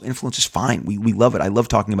on them. So influence is fine. We love it. I love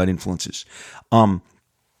talking about influences.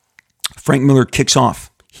 Frank Miller kicks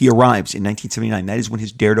off. He arrives in 1979. That is when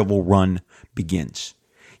his Daredevil run begins.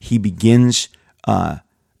 He begins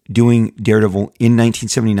doing Daredevil in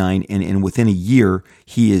 1979, and within a year,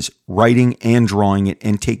 he is writing and drawing it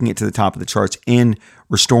and taking it to the top of the charts and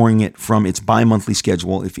restoring it from its bi-monthly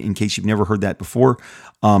schedule. If in case you've never heard that before,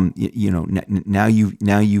 now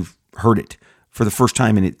you've heard it for the first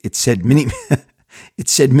time, and it's said many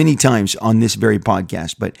it's said many times on this very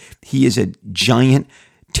podcast. But he is a giant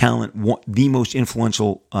talent, the most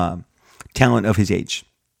influential talent of his age.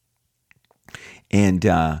 And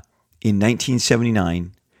in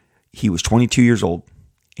 1979, he was 22 years old,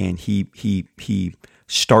 and he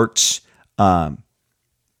starts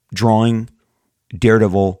drawing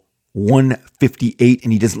Daredevil 158,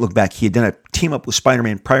 and he doesn't look back. He had done a team up with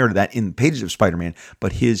Spider-Man prior to that in the pages of Spider-Man,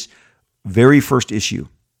 but his very first issue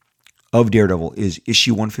of Daredevil is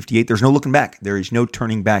issue 158. There's no looking back. There is no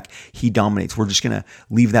turning back. He dominates. We're just going to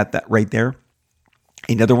leave that right there.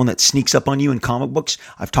 Another one that sneaks up on you in comic books.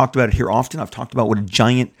 I've talked about it here often. I've talked about what a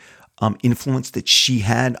giant influence that she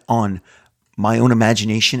had on my own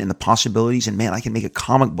imagination and the possibilities. And man, I can make a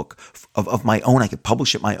comic book of my own. I could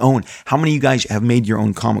publish it my own. How many of you guys have made your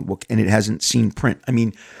own comic book and it hasn't seen print? I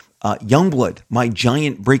mean, Youngblood, my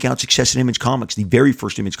giant breakout success in Image Comics, the very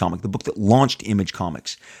first Image comic, the book that launched Image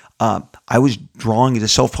Comics. I was drawing as a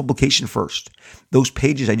self-publication first. Those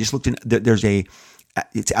pages, I just looked in,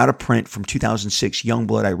 it's out of print from 2006,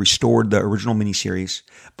 Youngblood. I restored the original miniseries,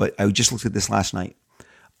 but I just looked at this last night.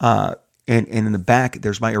 And in the back,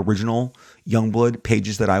 there's my original Youngblood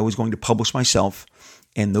pages that I was going to publish myself.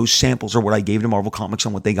 And those samples are what I gave to Marvel Comics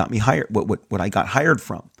and what they got me hired, what I got hired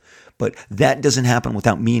from. But that doesn't happen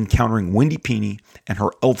without me encountering Wendy Pini and her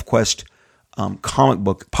ElfQuest comic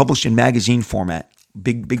book published in magazine format,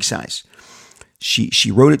 big size.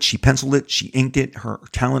 She wrote it, she penciled it, she inked it. Her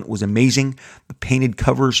talent was amazing. The painted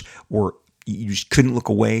covers were, you just couldn't look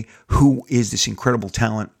away. Who is this incredible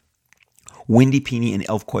talent? Wendy Pini and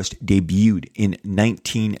ElfQuest debuted in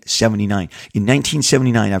 1979. In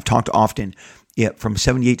 1979, I've talked often, from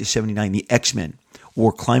 78 to 79, the X-Men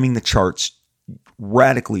were climbing the charts,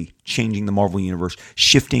 radically changing the Marvel Universe,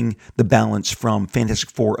 shifting the balance from Fantastic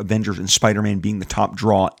Four, Avengers, and Spider-Man being the top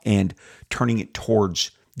draw and turning it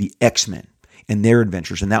towards the X-Men and their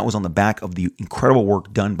adventures. And that was on the back of the incredible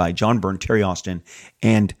work done by John Byrne, Terry Austin,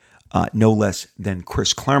 and no less than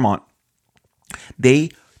Chris Claremont. They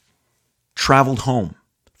traveled home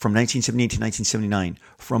from 1978 to 1979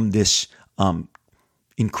 from this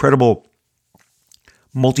incredible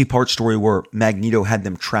multi-part story where Magneto had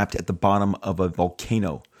them trapped at the bottom of a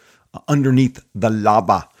volcano underneath the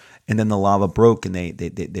lava, and then the lava broke and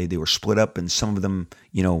they were split up, and some of them,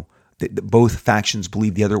 both factions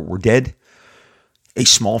believed the other were dead. A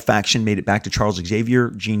small faction made it back to Charles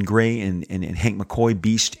Xavier, Jean Grey, and Hank McCoy,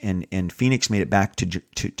 Beast, and Phoenix made it back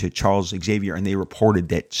to Charles Xavier, and they reported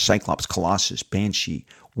that Cyclops, Colossus, Banshee,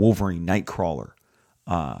 Wolverine, Nightcrawler,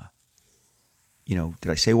 did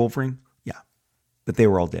I say Wolverine? Yeah, but they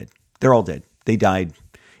were all dead. They're all dead. They died,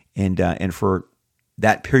 and for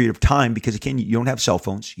that period of time, because again, you don't have cell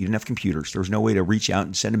phones, you didn't have computers, there was no way to reach out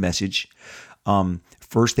and send a message.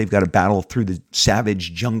 First, they've got to battle through the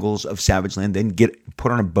savage jungles of Savage Land, then get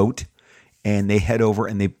put on a boat, and they head over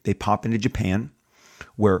and they pop into Japan,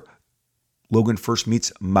 where Logan first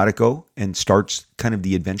meets Mariko and starts kind of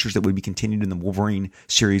the adventures that would be continued in the Wolverine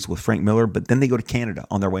series with Frank Miller. But then they go to Canada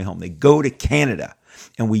on their way home. They go to Canada,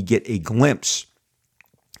 and we get a glimpse.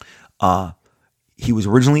 He was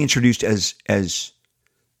originally introduced as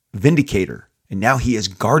Vindicator, and now he is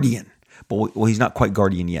Guardian. But he's not quite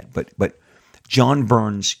Guardian yet. But John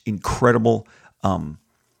Byrne's incredible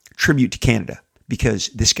tribute to Canada, because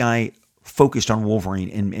this guy focused on Wolverine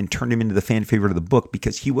and turned him into the fan favorite of the book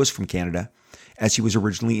because he was from Canada, as he was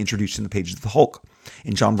originally introduced in the pages of the Hulk.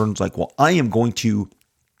 And John Byrne's like, well, I am going to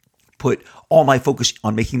put all my focus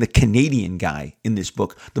on making the Canadian guy in this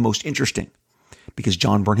book the most interesting, because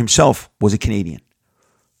John Byrne himself was a Canadian,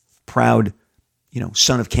 proud,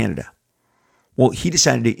 son of Canada. Well, he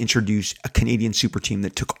decided to introduce a Canadian super team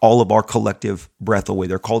that took all of our collective breath away.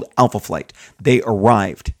 They're called Alpha Flight. They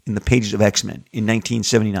arrived in the pages of X-Men in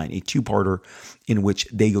 1979, a two-parter in which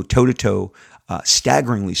they go toe-to-toe,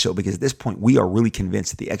 staggeringly so, because at this point we are really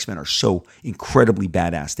convinced that the X-Men are so incredibly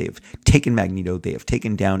badass. They have taken Magneto. They have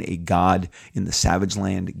taken down a god in the Savage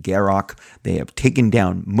Land, Garrock. They have taken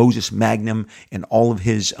down Moses Magnum and all of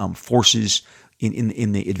his forces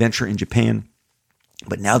in the adventure in Japan.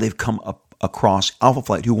 But now they've come up across Alpha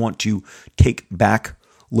Flight, who want to take back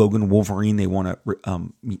Logan Wolverine. They want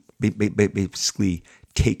to basically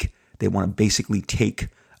take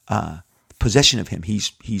possession of him.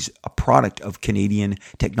 He's a product of Canadian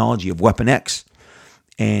technology, of Weapon X.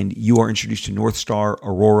 And you are introduced to North Star,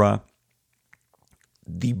 Aurora,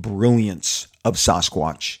 the brilliance of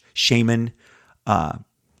Sasquatch, Shaman,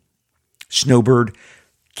 Snowbird,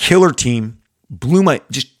 killer team,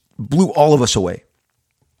 blew all of us away.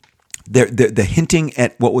 The hinting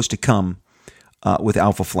at what was to come with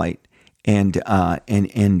Alpha Flight, and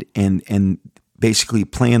basically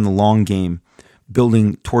playing the long game,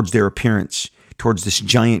 building towards their appearance, towards this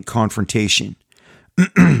giant confrontation,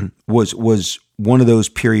 was one of those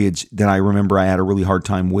periods that I remember I had a really hard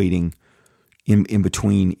time waiting in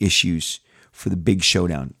between issues for the big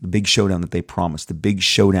showdown that they promised, the big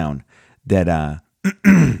showdown that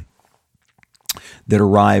that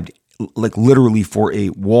arrived like literally for a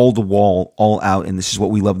wall-to-wall, all-out, and this is what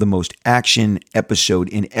we love the most, action episode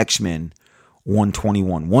in X-Men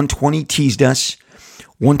 121. 120 teased us.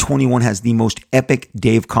 121 has the most epic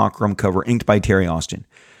Dave Cockrum cover, inked by Terry Austin,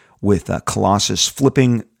 with Colossus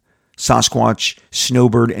flipping Sasquatch,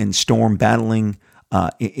 Snowbird, and Storm battling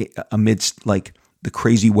amidst like the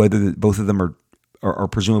crazy weather that both of them are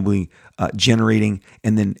presumably generating,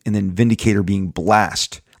 and then Vindicator being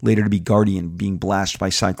blast, later to be Guardian, being blasted by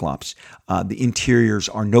Cyclops. The interiors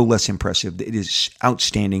are no less impressive. It is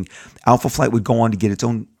outstanding. Alpha Flight would go on to get its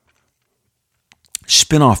own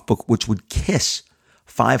spin-off book, which would kiss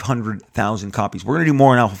 500,000 copies. We're going to do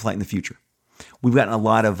more on Alpha Flight in the future. We've gotten a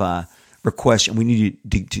lot of requests, and we need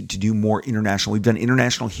to do more international. We've done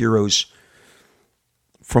international heroes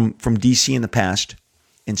from DC in the past,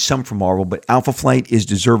 and some from Marvel, but Alpha Flight is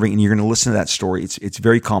deserving, and you're going to listen to that story. It's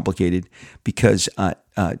very complicated because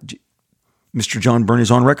Mr. John Byrne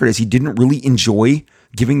is on record as he didn't really enjoy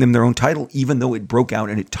giving them their own title, even though it broke out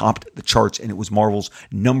and it topped the charts, and it was Marvel's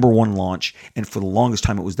 #1 launch, and for the longest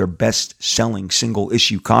time it was their best-selling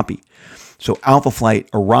single-issue copy. So Alpha Flight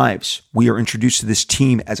arrives. We are introduced to this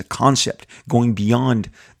team as a concept, going beyond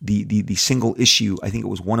the single issue. I think it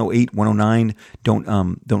was 108, 109. Don't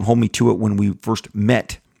hold me to it. When we first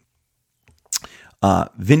met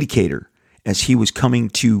Vindicator, as he was coming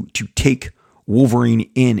to take Wolverine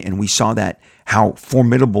in, and we saw that how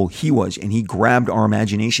formidable he was, and he grabbed our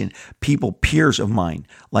imagination. People, peers of mine,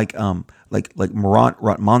 like Murat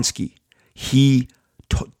Ratmansky, he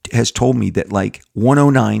has told me that like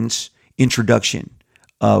 109's introduction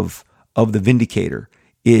of the Vindicator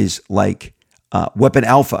is like Weapon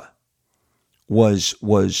Alpha was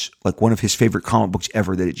like one of his favorite comic books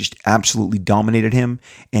ever, that it just absolutely dominated him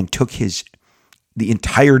and took the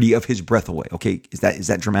entirety of his breath away. Okay, is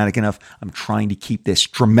that dramatic enough? I'm trying to keep this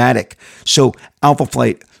dramatic. So Alpha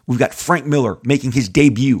Flight, we've got Frank Miller making his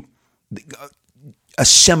debut, a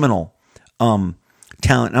seminal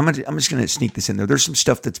talent. I'm just going to sneak this in there. There's some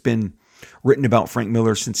stuff that's been written about Frank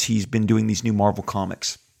Miller since he's been doing these new Marvel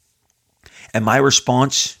comics. And my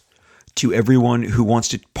response to everyone who wants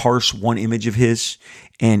to parse one image of his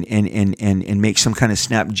and make some kind of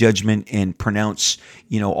snap judgment and pronounce,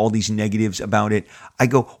 all these negatives about it, I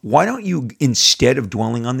go, why don't you, instead of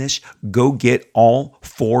dwelling on this, go get all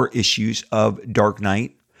 4 issues of Dark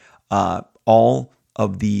Knight, all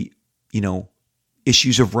of the,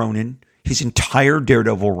 issues of Ronin, his entire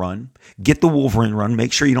Daredevil run, get the Wolverine run,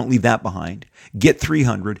 make sure you don't leave that behind, get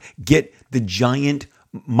 300, get the giant.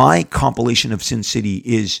 My compilation of Sin City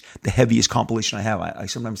is the heaviest compilation I have. I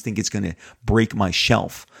sometimes think it's going to break my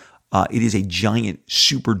shelf. It is a giant,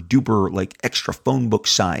 super duper, like extra phone book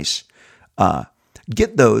size.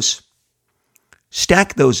 Get those,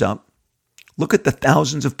 stack those up. Look at the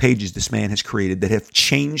thousands of pages this man has created that have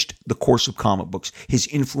changed the course of comic books. His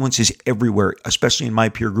influence is everywhere, especially in my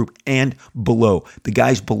peer group and below. The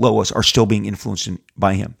guys below us are still being influenced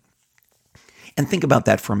by him. And think about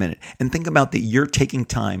that for a minute. And think about that you're taking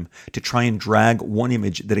time to try and drag one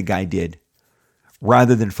image that a guy did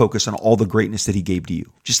rather than focus on all the greatness that he gave to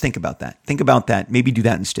you. Just think about that. Think about that. Maybe do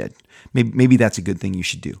that instead. Maybe that's a good thing you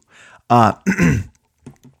should do.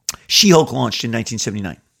 She-Hulk launched in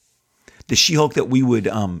 1979. The She-Hulk that we would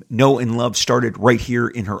know and love started right here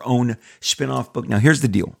in her own spin-off book. Now, here's the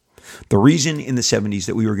deal. The reason in the 70s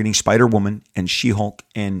that we were getting Spider-Woman and She-Hulk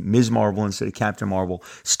and Ms. Marvel instead of Captain Marvel,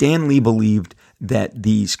 Stan Lee believed that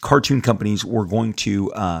these cartoon companies were going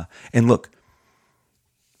to, and look,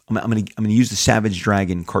 I'm going to use the Savage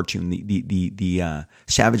Dragon cartoon, the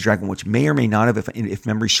Savage Dragon, which may or may not have, if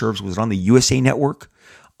memory serves, was on the USA Network.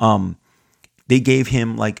 They gave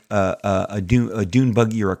him like a dune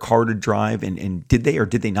buggy or a car to drive, and did they or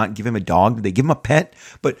did they not give him a dog? Did they give him a pet?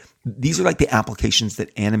 But these are like the applications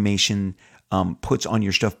that animation puts on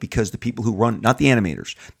your stuff, because the people who run, not the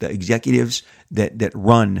animators, the executives that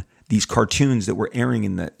run these cartoons that were airing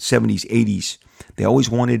in the 70s, 80s, they always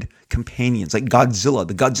wanted companions, like Godzilla.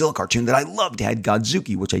 The Godzilla cartoon that I loved had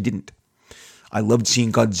Godzuki, which I didn't. I loved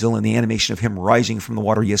seeing Godzilla and the animation of him rising from the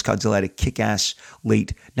water. Yes, Godzilla had a kick-ass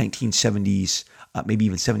late 1970s, maybe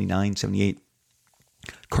even 79, 78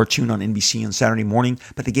 cartoon on NBC on Saturday morning,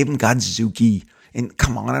 but they gave him Godzuki. And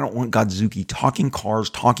come on, I don't want Godzuki. Talking cars,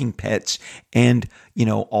 talking pets, and,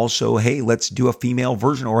 also, hey, let's do a female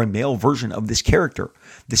version or a male version of this character.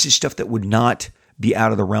 This is stuff that would not be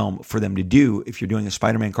out of the realm for them to do if you're doing a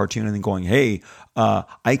Spider-Man cartoon and then going, hey,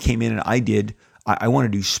 I came in and I want to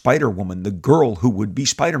do Spider-Woman, the girl who would be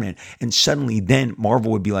Spider-Man. And suddenly then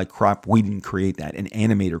Marvel would be like, crap, we didn't create that. An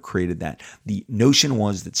animator created that. The notion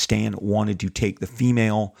was that Stan wanted to take the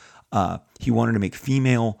female, he wanted to make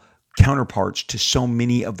female counterparts to so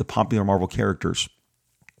many of the popular Marvel characters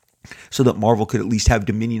so that Marvel could at least have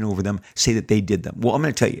dominion over them, say that they did them. Well, I'm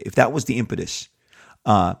going to tell you, if that was the impetus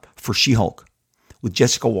for She-Hulk with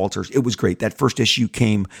Jessica Walters, it was great. That first issue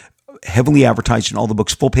came heavily advertised in all the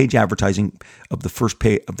books, full page advertising of the first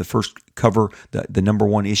cover, the number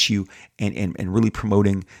one issue, and really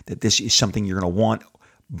promoting that this is something you're going to want,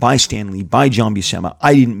 by Stan Lee, by John Buscema.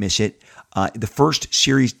 I didn't miss it. The first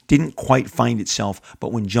series didn't quite find itself,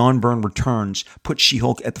 but when John Byrne returns, put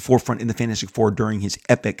She-Hulk at the forefront in the Fantastic Four during his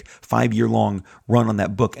epic 5-year-long run on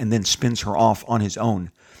that book, and then spins her off on his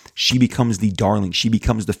own, she becomes the darling. She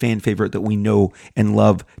becomes the fan favorite that we know and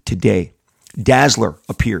love today. Dazzler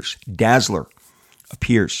appears.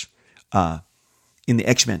 In the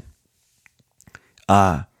X-Men.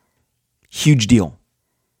 Huge deal.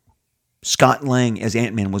 Scott Lang as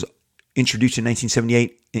Ant-Man was introduced in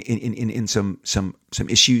 1978 in some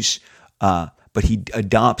issues, but he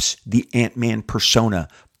adopts the Ant-Man persona.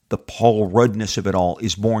 The Paul Ruddness of it all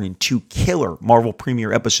is born in 2 killer Marvel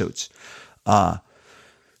premiere episodes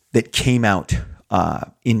that came out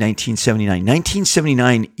in 1979.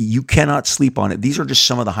 1979, you cannot sleep on it. These are just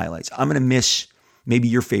some of the highlights. I'm going to miss maybe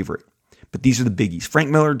your favorite, but these are the biggies. Frank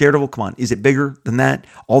Miller, Daredevil, come on. Is it bigger than that?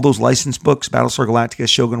 All those licensed books, Battlestar Galactica,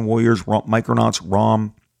 Shogun Warriors, Micronauts,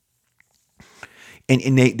 ROM.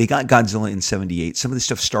 And they got Godzilla in 78. Some of this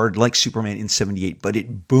stuff started like Superman in 78, but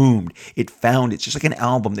it boomed. It's just like an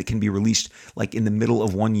album that can be released like in the middle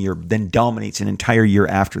of one year, then dominates an entire year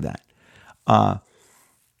after that.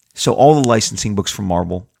 So all the licensing books from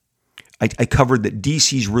Marvel, I covered that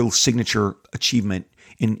DC's real signature achievement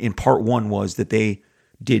in part 1 was that they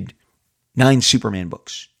did 9 Superman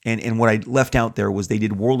books. And what I left out there was they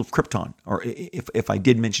did World of Krypton, or if I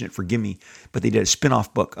did mention it, forgive me, but they did a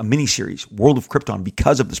spin-off book, a miniseries, World of Krypton,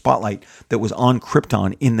 because of the spotlight that was on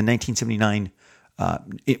Krypton in the 1979,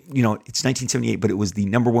 it's 1978, but it was the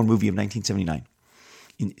number 1 movie of 1979.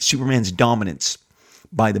 In Superman's dominance,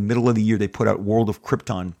 by the middle of the year, they put out World of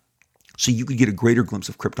Krypton, so you could get a greater glimpse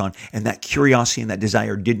of Krypton, and that curiosity and that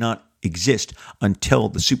desire did not exist until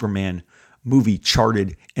the Superman movie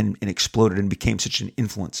charted and exploded and became such an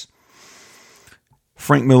influence.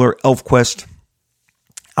 Frank Miller, ElfQuest,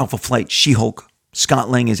 Alpha Flight, She-Hulk, Scott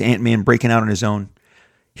Lang as Ant-Man breaking out on his own.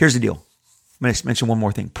 Here's the deal. I'm going to mention one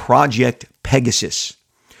more thing. Project Pegasus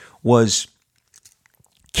was,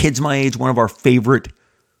 kids my age, one of our favorite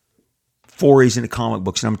forays into comic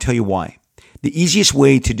books, and I'm going to tell you why. The easiest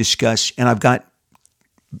way to discuss, and I've got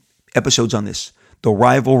episodes on this, the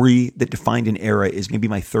rivalry that defined an era is maybe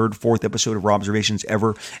my 3rd, 4th episode of Robservations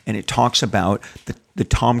ever, and it talks about the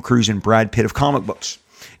Tom Cruise and Brad Pitt of comic books.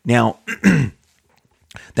 Now,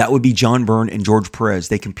 that would be John Byrne and George Perez.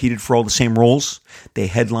 They competed for all the same roles. They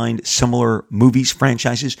headlined similar movies,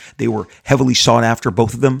 franchises. They were heavily sought after,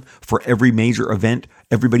 both of them, for every major event.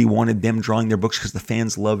 Everybody wanted them drawing their books because the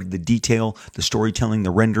fans loved the detail, the storytelling,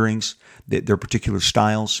 the renderings, their particular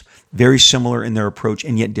styles. Very similar in their approach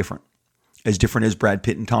and yet different. As different as Brad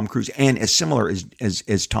Pitt and Tom Cruise, and as similar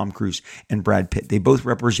as Tom Cruise and Brad Pitt. They both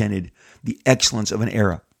represented the excellence of an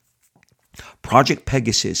era. Project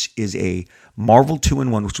Pegasus is a Marvel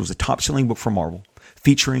 2-in-1, which was a top-selling book for Marvel,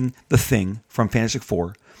 featuring The Thing from Fantastic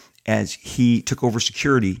Four as he took over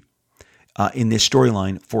security in this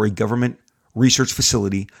storyline for a government research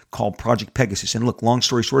facility called Project Pegasus. And look, long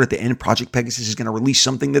story short, at the end, Project Pegasus is going to release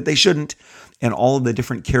something that they shouldn't, and all of the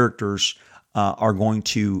different characters are going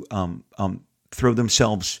to throw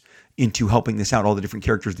themselves into helping this out. All the different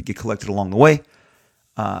characters that get collected along the way.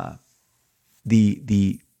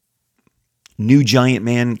 The new giant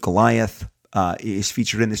man Goliath is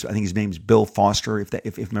featured in this. I think his name is Bill Foster,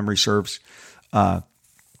 if memory serves.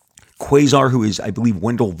 Quasar, who is, I believe,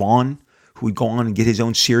 Wendell Vaughn, who would go on and get his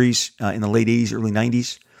own series in the late 80s, early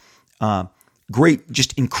 90s. great,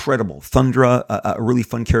 just incredible. Thundra, a really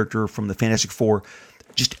fun character from the Fantastic Four.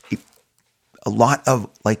 Just a lot of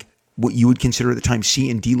like what you would consider at the time C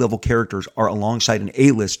and D level characters are alongside an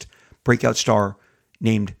A-list breakout star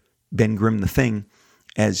named Ben Grimm the Thing.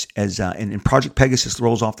 And Project Pegasus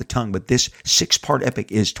rolls off the tongue, but this 6-part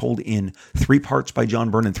epic is told in 3 parts by John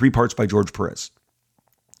Byrne and 3 parts by George Perez.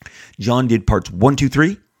 John did parts 1, 2,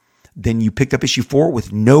 3. Then you picked up issue 4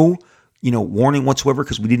 with no, warning whatsoever,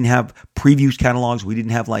 because we didn't have previews catalogs. We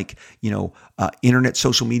didn't have internet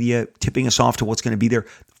social media tipping us off to what's going to be there.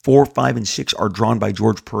 4, 5, and 6 are drawn by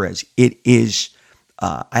George Perez. It is,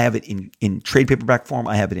 I have it in trade paperback form.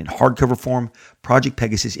 I have it in hardcover form. Project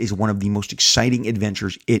Pegasus is one of the most exciting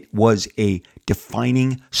adventures. It was a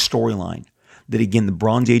defining storyline that, again, the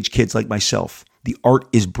Bronze Age kids like myself, the art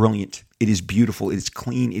is brilliant. It is beautiful. It is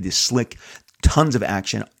clean. It is slick. Tons of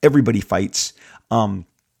action. Everybody fights.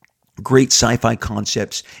 Great sci-fi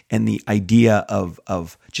concepts, and the idea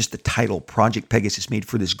of just the title, Project Pegasus, made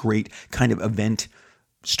for this great kind of event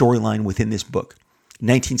storyline within this book.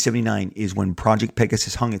 1979 is when Project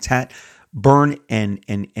Pegasus hung its hat. Byrne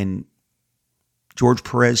and George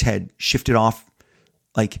Perez had shifted off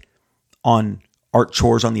on art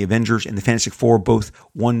chores on the Avengers and the Fantastic Four, both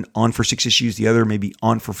one on for 6 issues, the other maybe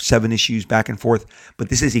on for 7 issues, back and forth. But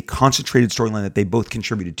this is a concentrated storyline that they both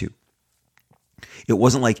contributed to. It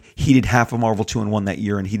wasn't like he did half of Marvel 2-in-1 that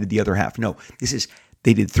year and he did the other half. No,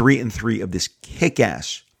 they did 3 and 3 of this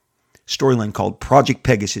kick-ass storyline called Project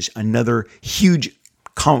Pegasus, another huge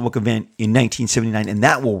comic book event in 1979, and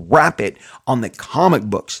that will wrap it on the comic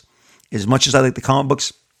books. As much as I like the comic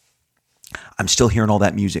books, I'm still hearing all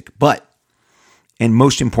that music. But, and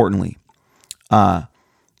most importantly,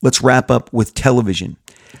 let's wrap up with television.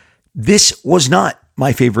 This was not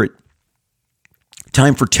my favorite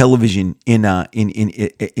time for television in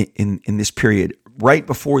this period. Right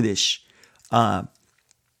before this,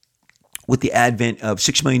 with the advent of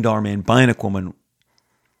 $6 Million Man, Bionic Woman,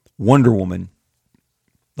 Wonder Woman,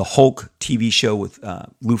 the Hulk TV show with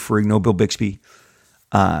Lou Ferrigno, Bill Bixby,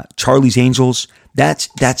 Charlie's Angels. That's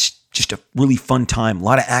just a really fun time. A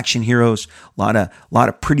lot of action heroes, a lot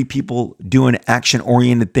of pretty people doing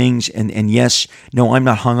action-oriented things. And yes, no, I'm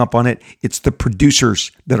not hung up on it. It's the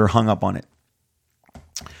producers that are hung up on it.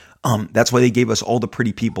 That's why they gave us all the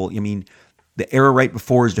pretty people. I mean, the era right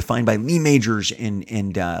before is defined by Lee Majors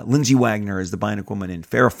and Lindsay Wagner as the Bionic Woman, and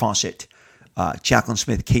Farrah Fawcett, Jacqueline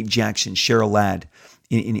Smith, Kate Jackson, Cheryl Ladd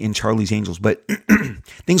in Charlie's Angels. But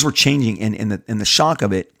things were changing, and the shock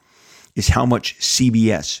of it is how much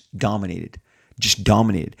CBS dominated.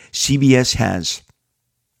 CBS has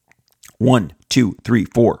 1, 2, 3,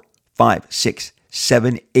 4, 5, 6,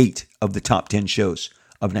 7, 8 of the top 10 shows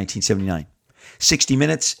of 1979. 60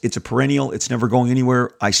 Minutes, it's a perennial. It's never going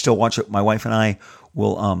anywhere. I still watch it. My wife and I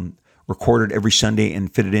will record it every Sunday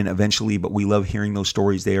and fit it in eventually, but we love hearing those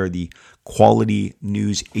stories. They are the quality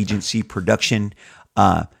news agency production.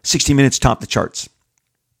 60 Minutes topped the charts.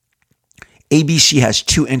 ABC has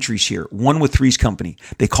 2 entries here, one with Three's Company.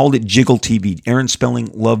 They called it Jiggle TV. Aaron Spelling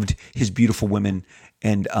loved his beautiful women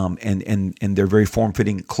and their very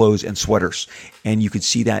form-fitting clothes and sweaters. And you could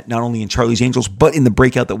see that not only in Charlie's Angels, but in the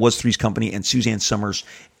breakout that was Three's Company and Suzanne Summers.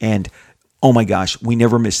 And oh my gosh, we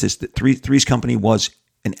never missed this. Three's Company was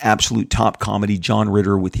an absolute top comedy. John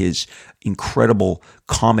Ritter with his incredible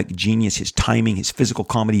comic genius, his timing, his physical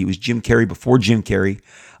comedy. He was Jim Carrey before Jim Carrey.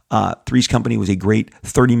 Three's Company was a great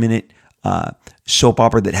 30-minute soap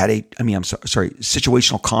opera that had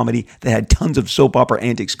situational comedy that had tons of soap opera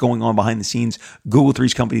antics going on behind the scenes. Google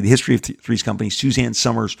Three's Company, the history of Three's Company, Suzanne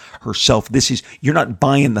Summers herself. You're not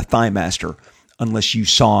buying the Thigh Master unless you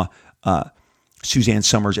saw Suzanne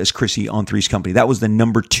Summers as Chrissy on Three's Company. That was the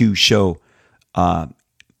number 2 show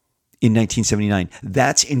in 1979.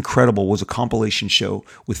 That's Incredible was a compilation show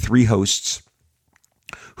with 3 hosts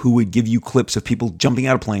who would give you clips of people jumping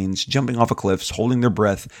out of planes, jumping off of cliffs, holding their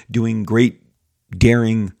breath, doing great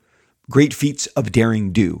feats of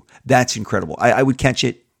daring do. That's incredible. I would catch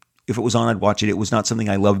it. If it was on, I'd watch it. It was not something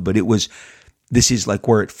I loved, but this is like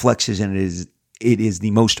where it flexes, and it is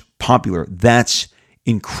the most popular. That's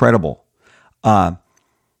incredible.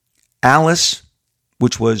 Alice,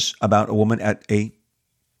 which was about a woman at a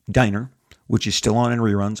diner, which is still on in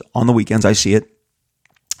reruns on the weekends. I see it.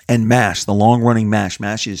 And MASH, the long-running MASH.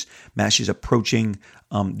 MASH is approaching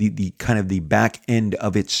the kind of the back end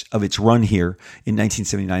of its run here in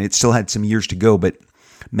 1979. It still had some years to go, but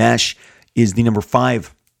MASH is the number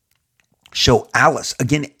 5 show. Alice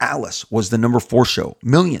was the number 4 show.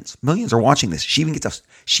 Millions are watching this.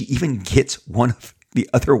 She even gets one of the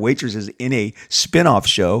other waitresses in a spin-off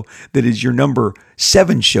show that is your number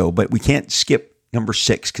 7 show, but we can't skip number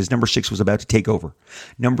 6, because number 6 was about to take over.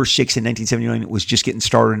 Number 6 in 1979 was just getting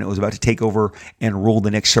started, and it was about to take over and rule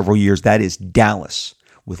the next several years. That is Dallas,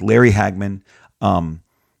 with Larry Hagman,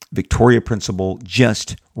 Victoria Principal,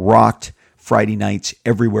 just rocked Friday nights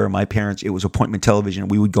everywhere. My parents, it was appointment television.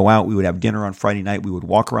 We would go out, we would have dinner on Friday night, we would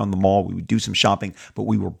walk around the mall, we would do some shopping, but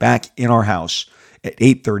we were back in our house at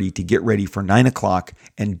 8:30 to get ready for 9 o'clock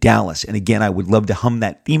and Dallas. And again, I would love to hum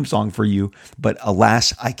that theme song for you, but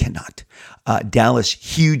alas, I cannot. Dallas,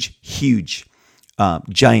 huge,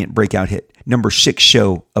 giant breakout hit. Number 6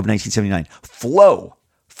 show of 1979. Flo,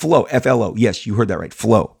 F-L-O. Yes, you heard that right.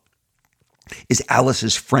 Flo is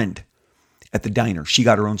Alice's friend at the diner. She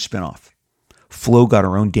got her own spinoff. Flo got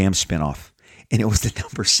her own damn spinoff. And it was the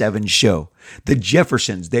number 7 show. The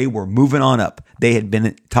Jeffersons, they were moving on up. They had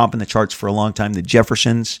been topping the charts for a long time. The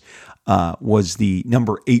Jeffersons was the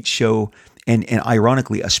number 8 show, and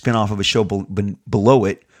ironically, a spinoff of a show below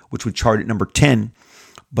it, which would chart at number 10.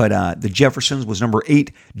 But the Jeffersons was number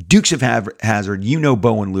 8. Dukes of Hazzard, you know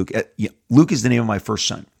Bo and Luke. Luke is the name of my first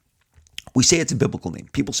son. We say it's a biblical name.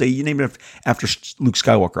 People say you named it after Luke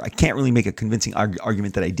Skywalker. I can't really make a convincing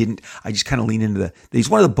argument that I didn't. I just kind of lean into that he's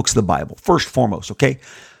one of the books of the Bible, first foremost, okay?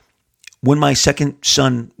 When my second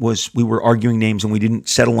son we were arguing names, and we didn't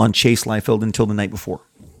settle on Chase Liefeld until the night before.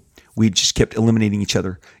 We just kept eliminating each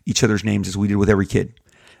other's names as we did with every kid.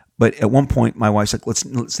 But at one point, my wife's like,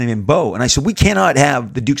 let's name him Bo. And I said, we cannot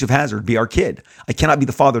have the Dukes of Hazzard be our kid. I cannot be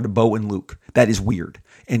the father to Bo and Luke. That is weird.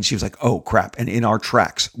 And she was like, oh, crap. And in our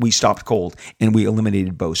tracks, we stopped cold and we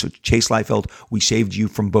eliminated Bo. So Chase Liefeld, we saved you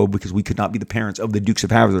from Bo because we could not be the parents of the Dukes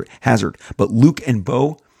of Hazzard. But Luke and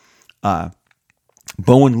Bo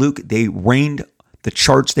and Luke, they reigned the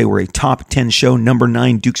charts. They were a top 10 show, number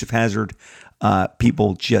 9, Dukes of Hazzard.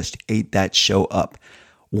 People just ate that show up.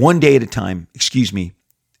 One Day at a Time,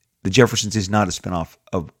 The Jeffersons is not a spinoff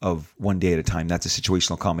of One Day at a Time. That's a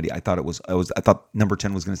situational comedy. I thought number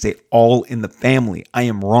 10 was going to say All in the Family. I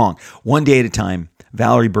am wrong. One Day at a Time,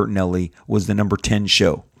 Valerie Bertinelli was the number 10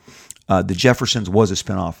 show. The Jeffersons was a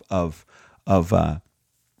spinoff of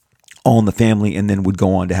All in the Family, and then would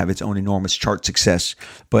go on to have its own enormous chart success.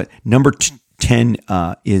 But number 10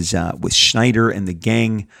 is with Schneider and the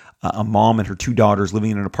gang. A mom and her 2 daughters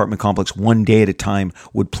living in an apartment complex. One Day at a Time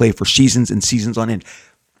would play for seasons and seasons on end.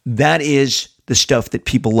 That is the stuff that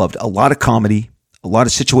people loved. A lot of comedy, a lot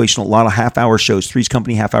of situational, a lot of half-hour shows. Three's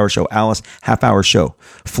Company, half-hour show. Alice, half-hour show.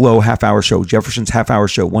 Flo, half-hour show. Jefferson's, half-hour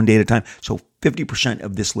show. One Day at a Time. So 50%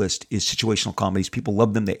 of this list is situational comedies. People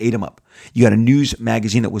loved them. They ate them up. You got a news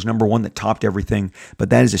magazine that was number 1 that topped everything. But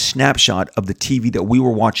that is a snapshot of the TV that we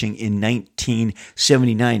were watching in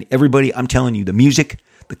 1979. Everybody, I'm telling you, the music,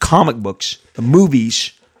 the comic books, the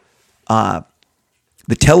movies, the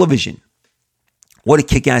television. What a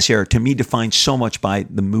kick-ass era. To me, defined so much by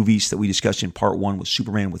the movies that we discussed in part 1 with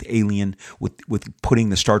Superman, with Alien, with putting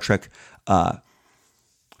the Star Trek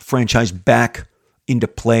franchise back into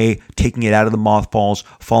play, taking it out of the mothballs,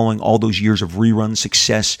 following all those years of rerun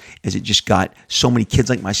success as it just got so many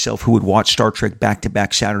kids like myself who would watch Star Trek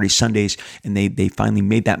back-to-back Saturdays, Sundays, and they finally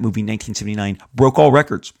made that movie in 1979. Broke all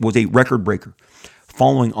records, was a record breaker,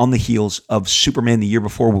 following on the heels of Superman the year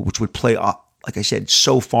before, which would play off, like I said,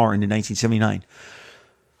 so far into 1979.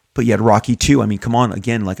 But you had Rocky 2. I mean, come on.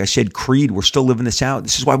 Again, like I said, Creed, we're still living this out.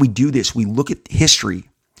 This is why we do this. We look at history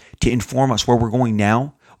to inform us where we're going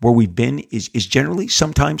now. Where we've been is generally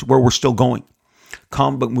sometimes where we're still going.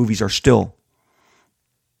 Comic book movies are still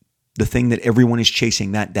the thing that everyone is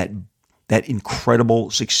chasing, that incredible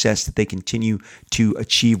success that they continue to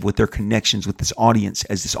achieve with their connections with this audience.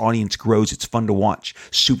 As this audience grows, it's fun to watch.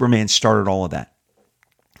 Superman started all of that.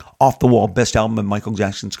 Off the wall, best album of Michael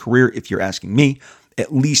Jackson's career, if you're asking me,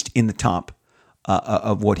 at least in the top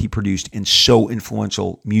of what he produced, and so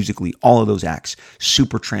influential musically. All of those acts,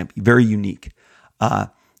 Supertramp, very unique.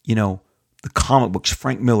 The comic books,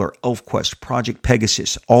 Frank Miller, ElfQuest, Project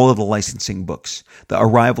Pegasus, all of the licensing books, the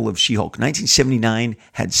arrival of She-Hulk. 1979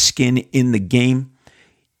 had skin in the game.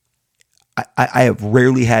 I have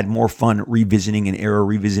rarely had more fun revisiting an era,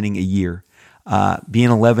 revisiting a year. Being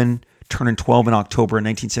 11, turning 12 in October of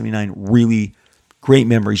 1979, really great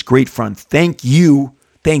memories, great fun. Thank you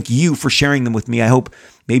for sharing them with me. I hope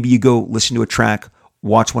maybe you go listen to a track,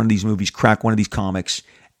 watch one of these movies, crack one of these comics,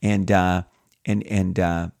 and kind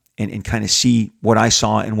of see what I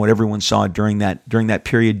saw and what everyone saw during that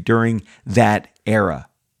period, during that era.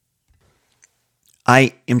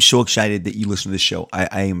 I am so excited that you listen to this show.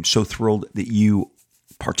 I am so thrilled that you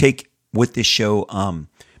partake with this show.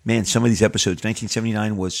 Man, some of these episodes,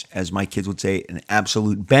 1979 was, as my kids would say, an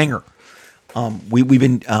absolute banger. We've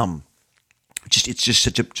been it's just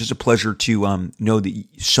such a pleasure to know that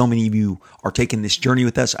so many of you are taking this journey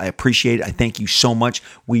with us. I appreciate it. I thank you so much.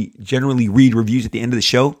 We generally read reviews at the end of the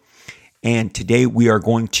show, and today we are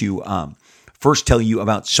going to first tell you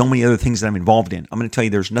about so many other things that I'm involved in. I'm going to tell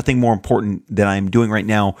you there's nothing more important that I'm doing right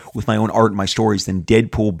now with my own art and my stories than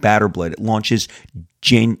Deadpool Batterblood. It launches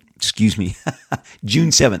June 7th. June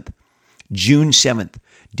 7th.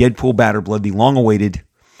 Deadpool Batterblood, the long-awaited,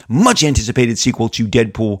 much-anticipated sequel to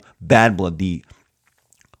Deadpool Bad Blood, the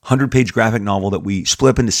 100-page graphic novel that we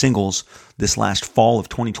split up into singles this last fall of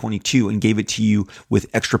 2022 and gave it to you with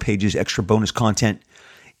extra pages, extra bonus content.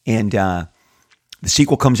 And the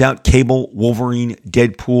sequel comes out, Cable, Wolverine,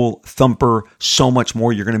 Deadpool, Thumper, so much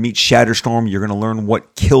more. You're going to meet Shatterstorm. You're going to learn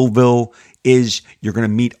what Killville is. You're going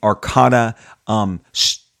to meet Arcada.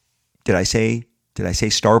 Did I say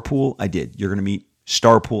Starpool? I did. You're going to meet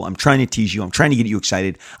Starpool. I'm trying to tease you. I'm trying to get you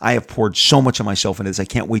excited. I have poured so much of myself into this. I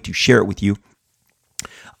can't wait to share it with you.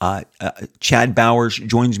 Chad Bowers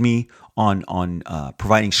joins me on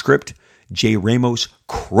providing script. Jay Ramos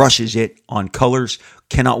crushes it on colors.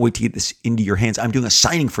 Cannot wait to get this into your hands. I'm doing a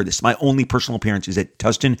signing for this. My only personal appearance is at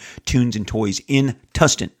Tustin Tunes and Toys in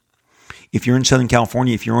Tustin. If you're in Southern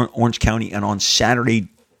California, if you're in Orange County, and on Saturday,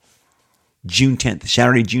 June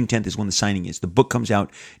 10th is when the signing is. The book comes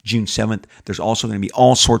out June 7th. There's also going to be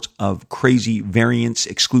all sorts of crazy variants,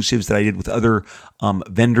 exclusives that I did with other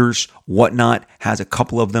vendors. Whatnot has a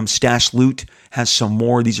couple of them. Stash Loot has some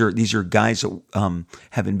more. These are guys that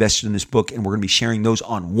have invested in this book, and we're going to be sharing those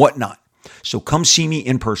on Whatnot. So come see me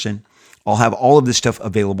in person. I'll have all of this stuff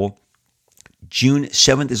available. June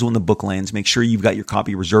 7th is when the book lands. Make sure you've got your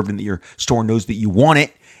copy reserved and that your store knows that you want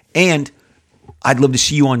it. And I'd love to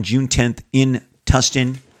see you on June 10th in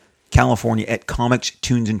Tustin, California at Comics,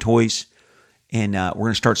 Tunes, and Toys. And we're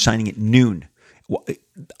going to start signing at noon.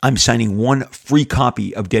 I'm signing one free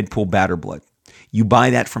copy of Deadpool Batterblood. You buy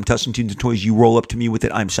that from Tustin Tunes and Toys. You roll up to me with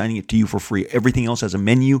it. I'm signing it to you for free. Everything else has a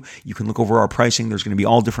menu. You can look over our pricing. There's going to be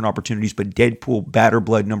all different opportunities. But Deadpool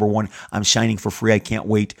Batterblood #1, I'm signing for free. I can't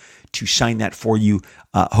wait to sign that for you.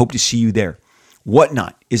 Hope to see you there.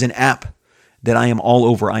 Whatnot is an app that I am all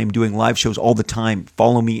over. I am doing live shows all the time.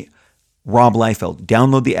 Follow me, Rob Liefeld.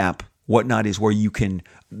 Download the app. Whatnot is where you can,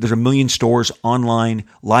 there's a million stores online,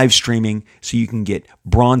 live streaming, so you can get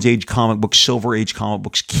Bronze Age comic books, Silver Age comic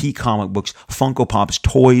books, Key comic books, Funko Pops,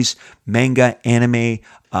 toys, manga, anime,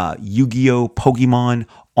 Yu-Gi-Oh, Pokemon,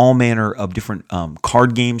 all manner of different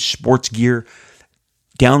card games, sports gear.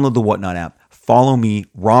 Download the Whatnot app. Follow me,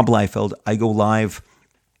 Rob Liefeld. I go live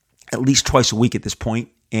at least twice a week at this point.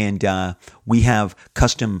 And we have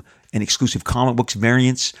custom and exclusive comic books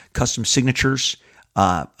variants, custom signatures,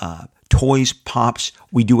 toys, pops.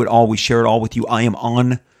 We do it all. We share it all with you. I am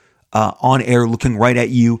on air, looking right at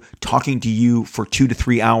you, talking to you for 2 to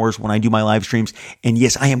 3 hours when I do my live streams. And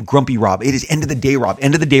yes, I am Grumpy Rob. It is end of the day Rob.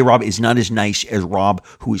 End of the day Rob is not as nice as Rob,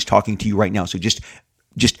 who is talking to you right now. So just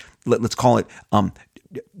let's call it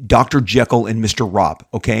Dr. Jekyll and Mr. Rob.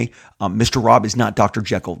 Okay, Mr. Rob is not Dr.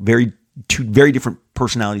 Jekyll. Two very different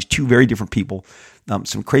personalities, two very different people.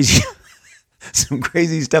 Some crazy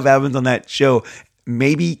stuff happens on that show.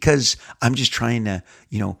 Maybe because I'm just trying to,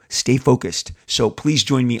 stay focused. So please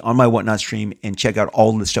join me on my Whatnot stream and check out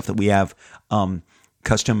all of the stuff that we have.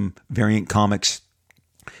 Custom variant comics.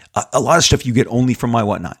 A lot of stuff you get only from my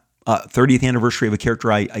Whatnot. 30th anniversary of a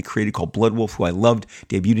character I created called Blood Wolf, who I loved,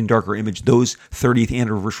 debuted in Darker Image. Those 30th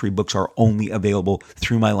anniversary books are only available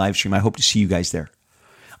through my live stream. I hope to see you guys there.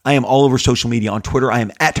 I am all over social media. On Twitter, I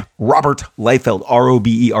am at Robert Liefeld,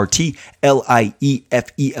 RobertLiefeld.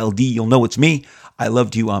 You'll know it's me. I love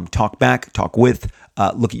to talk back, talk with,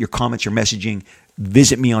 look at your comments, your messaging.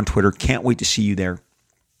 Visit me on Twitter. Can't wait to see you there.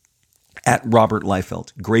 At Robert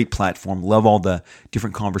Liefeld. Great platform. Love all the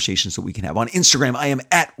different conversations that we can have. On Instagram, I am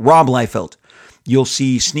at Rob Liefeld. You'll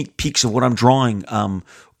see sneak peeks of what I'm drawing,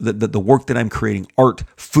 the work that I'm creating, art,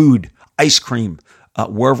 food, ice cream,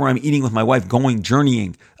 wherever I'm eating with my wife, going,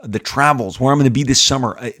 journeying, the travels, where I'm going to be this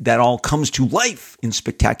summer. That all comes to life in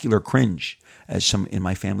spectacular cringe, as some in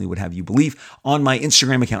my family would have you believe. On my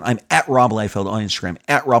Instagram account, I'm at Rob Liefeld on Instagram.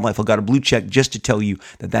 At Rob Liefeld. Got a blue check just to tell you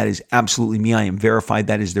that is absolutely me. I am verified.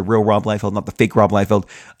 That is the real Rob Liefeld, not the fake Rob Liefeld,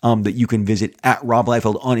 that you can visit at Rob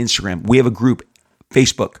Liefeld on Instagram. We have a group,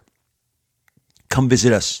 Facebook. Come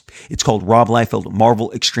visit us. It's called Rob Liefeld,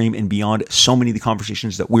 Marvel, Extreme, and Beyond. So many of the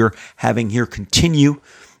conversations that we're having here continue,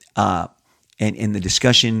 and the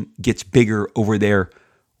discussion gets bigger over there.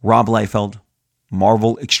 Rob Liefeld,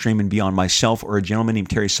 Marvel, Extreme, and Beyond. Myself or a gentleman named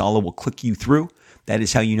Terry Sala will click you through. That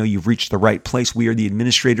is how you know you've reached the right place. We are the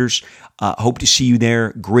administrators. Hope to see you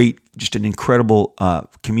there. Great, just an incredible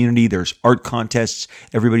community. There's art contests.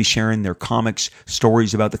 Everybody's sharing their comics,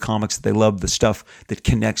 stories about the comics that they love, the stuff that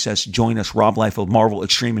connects us. Join us, Rob Liefeld, Marvel,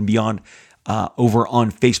 Extreme, and Beyond, over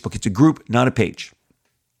on Facebook. It's a group, not a page.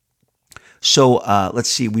 So let's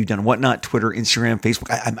see. We've done Whatnot, Twitter, Instagram,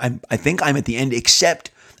 Facebook. I think I'm at the end,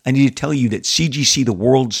 except I need to tell you that CGC, the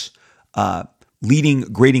world's leading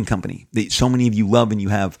grading company that so many of you love, and you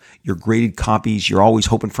have your graded copies. You're always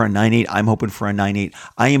hoping for a 9.8. I'm hoping for a 9.8.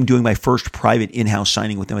 I am doing my first private in-house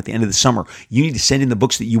signing with them at the end of the summer. You need to send in the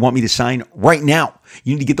books that you want me to sign right now.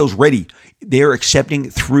 You need to get those ready. They're accepting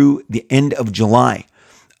through the end of July.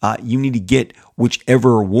 You need to get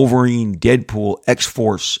whichever Wolverine, Deadpool,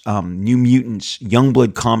 X-Force, New Mutants,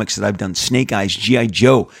 Youngblood comics that I've done, Snake Eyes, G.I.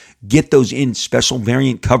 Joe. Get those in. Special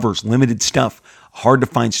variant covers, limited stuff, hard to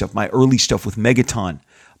find stuff. My early stuff with Megaton,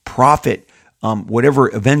 Prophet,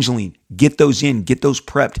 whatever, Evangeline. Get those in. Get those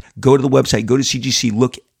prepped. Go to the website. Go to CGC.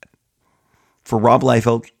 Look for Rob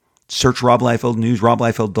Liefeld. Search Rob Liefeld News, Rob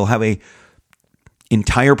Liefeld. They'll have a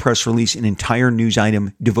entire press release, an entire news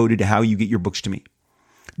item devoted to how you get your books to me.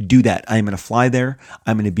 Do that. I am going to fly there.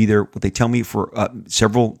 I'm going to be there, what they tell me, for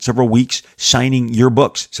several weeks, signing your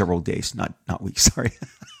books. Several days, not weeks. Sorry.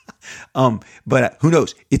 But who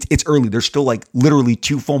knows? It's early. There's still like literally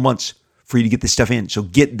 2 full months for you to get this stuff in. So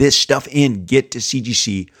get this stuff in. Get to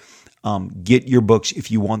CGC. Get your books if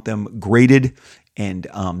you want them graded. And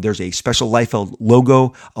there's a special Liefeld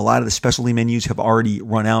logo. A lot of the specialty menus have already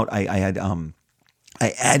run out. I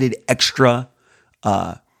added extra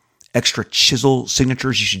chisel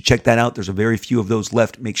signatures. You should check that out. There's a very few of those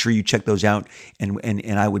left. Make sure you check those out.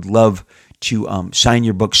 And I would love to sign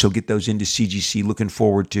your book. So get those into CGC. Looking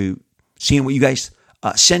forward to seeing what you guys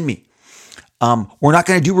send me. We're not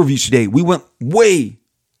going to do reviews today. We went way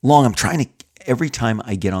long. I'm trying to, every time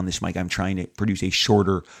I get on this mic, I'm trying to produce a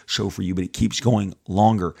shorter show for you, but it keeps going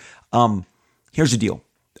longer. Here's the deal.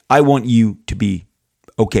 I want you to be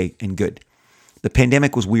okay and good. The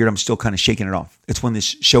pandemic was weird. I'm still kind of shaking it off. It's when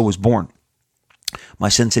this show was born. My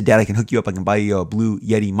son said, "Dad, I can hook you up. I can buy you a Blue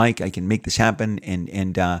Yeti mic. I can make this happen."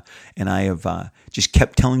 And I have just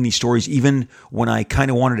kept telling these stories, even when I kind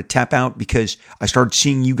of wanted to tap out, because I started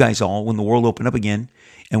seeing you guys all when the world opened up again,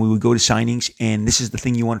 and we would go to signings. And this is the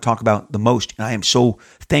thing you want to talk about the most. And I am so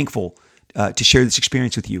thankful to share this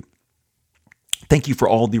experience with you. Thank you for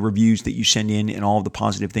all the reviews that you send in and all the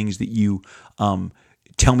positive things that you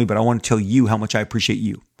tell me, but I want to tell you how much I appreciate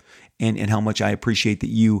you, and how much I appreciate that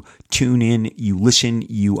you tune in, you listen,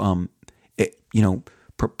 you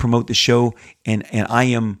promote the show, and I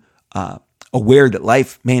am aware that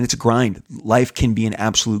life, man, it's a grind. Life can be an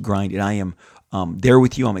absolute grind, and I am there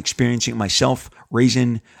with you. I'm experiencing it myself,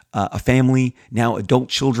 raising a family, now adult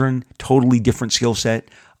children, totally different skill set.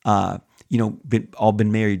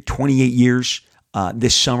 Been married 28 years.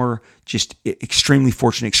 This summer, just extremely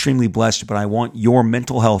fortunate, extremely blessed, but I want your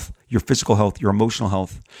mental health, your physical health, your emotional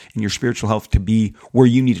health, and your spiritual health to be where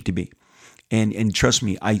you need it to be. And trust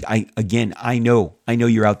me, I know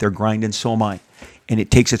you're out there grinding, so am I, and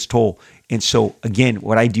it takes its toll. And so again,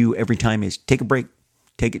 what I do every time is take a break,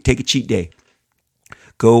 take a cheat day.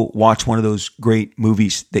 Go watch one of those great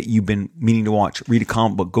movies that you've been meaning to watch. Read a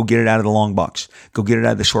comic book. Go get it out of the long box. Go get it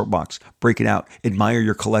out of the short box. Break it out. Admire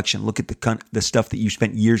your collection. Look at the stuff that you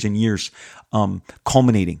spent years and years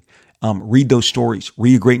culminating. Read those stories.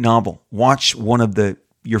 Read a great novel. Watch one of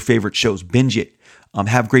your favorite shows. Binge it.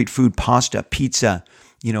 Have great food. Pasta, pizza,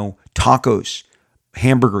 tacos,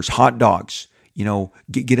 hamburgers, hot dogs.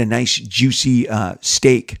 Get a nice juicy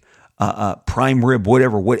steak, prime rib,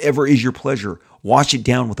 whatever is your pleasure. Wash it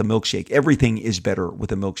down with a milkshake. Everything is better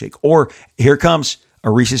with a milkshake. Or here comes a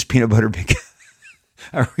Reese's peanut butter big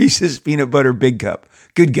a Reese's peanut butter big cup.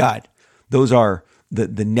 Good God. Those are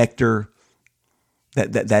the nectar.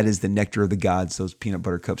 That is the nectar of the gods, those peanut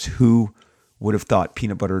butter cups. Who would have thought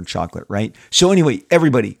peanut butter and chocolate, right? So anyway,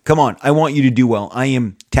 everybody, come on. I want you to do well. I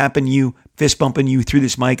am tapping you, fist bumping you through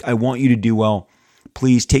this mic. I want you to do well.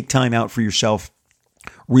 Please take time out for yourself.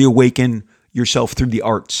 Reawaken yourself through the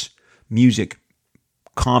arts, music,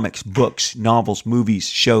 comics, books, novels, movies,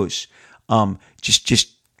 shows.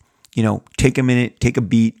 Just take a minute, take a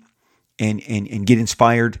beat, and get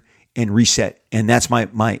inspired and reset. And that's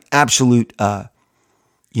my absolute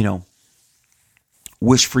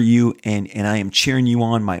wish for you. And I am cheering you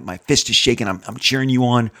on. My fist is shaking. I'm cheering you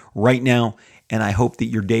on right now. And I hope that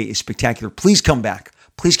your day is spectacular. Please come back.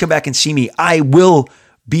 Please come back and see me. I will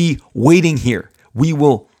be waiting here. We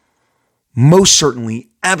will most certainly,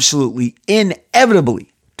 absolutely,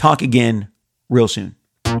 inevitably talk again real soon.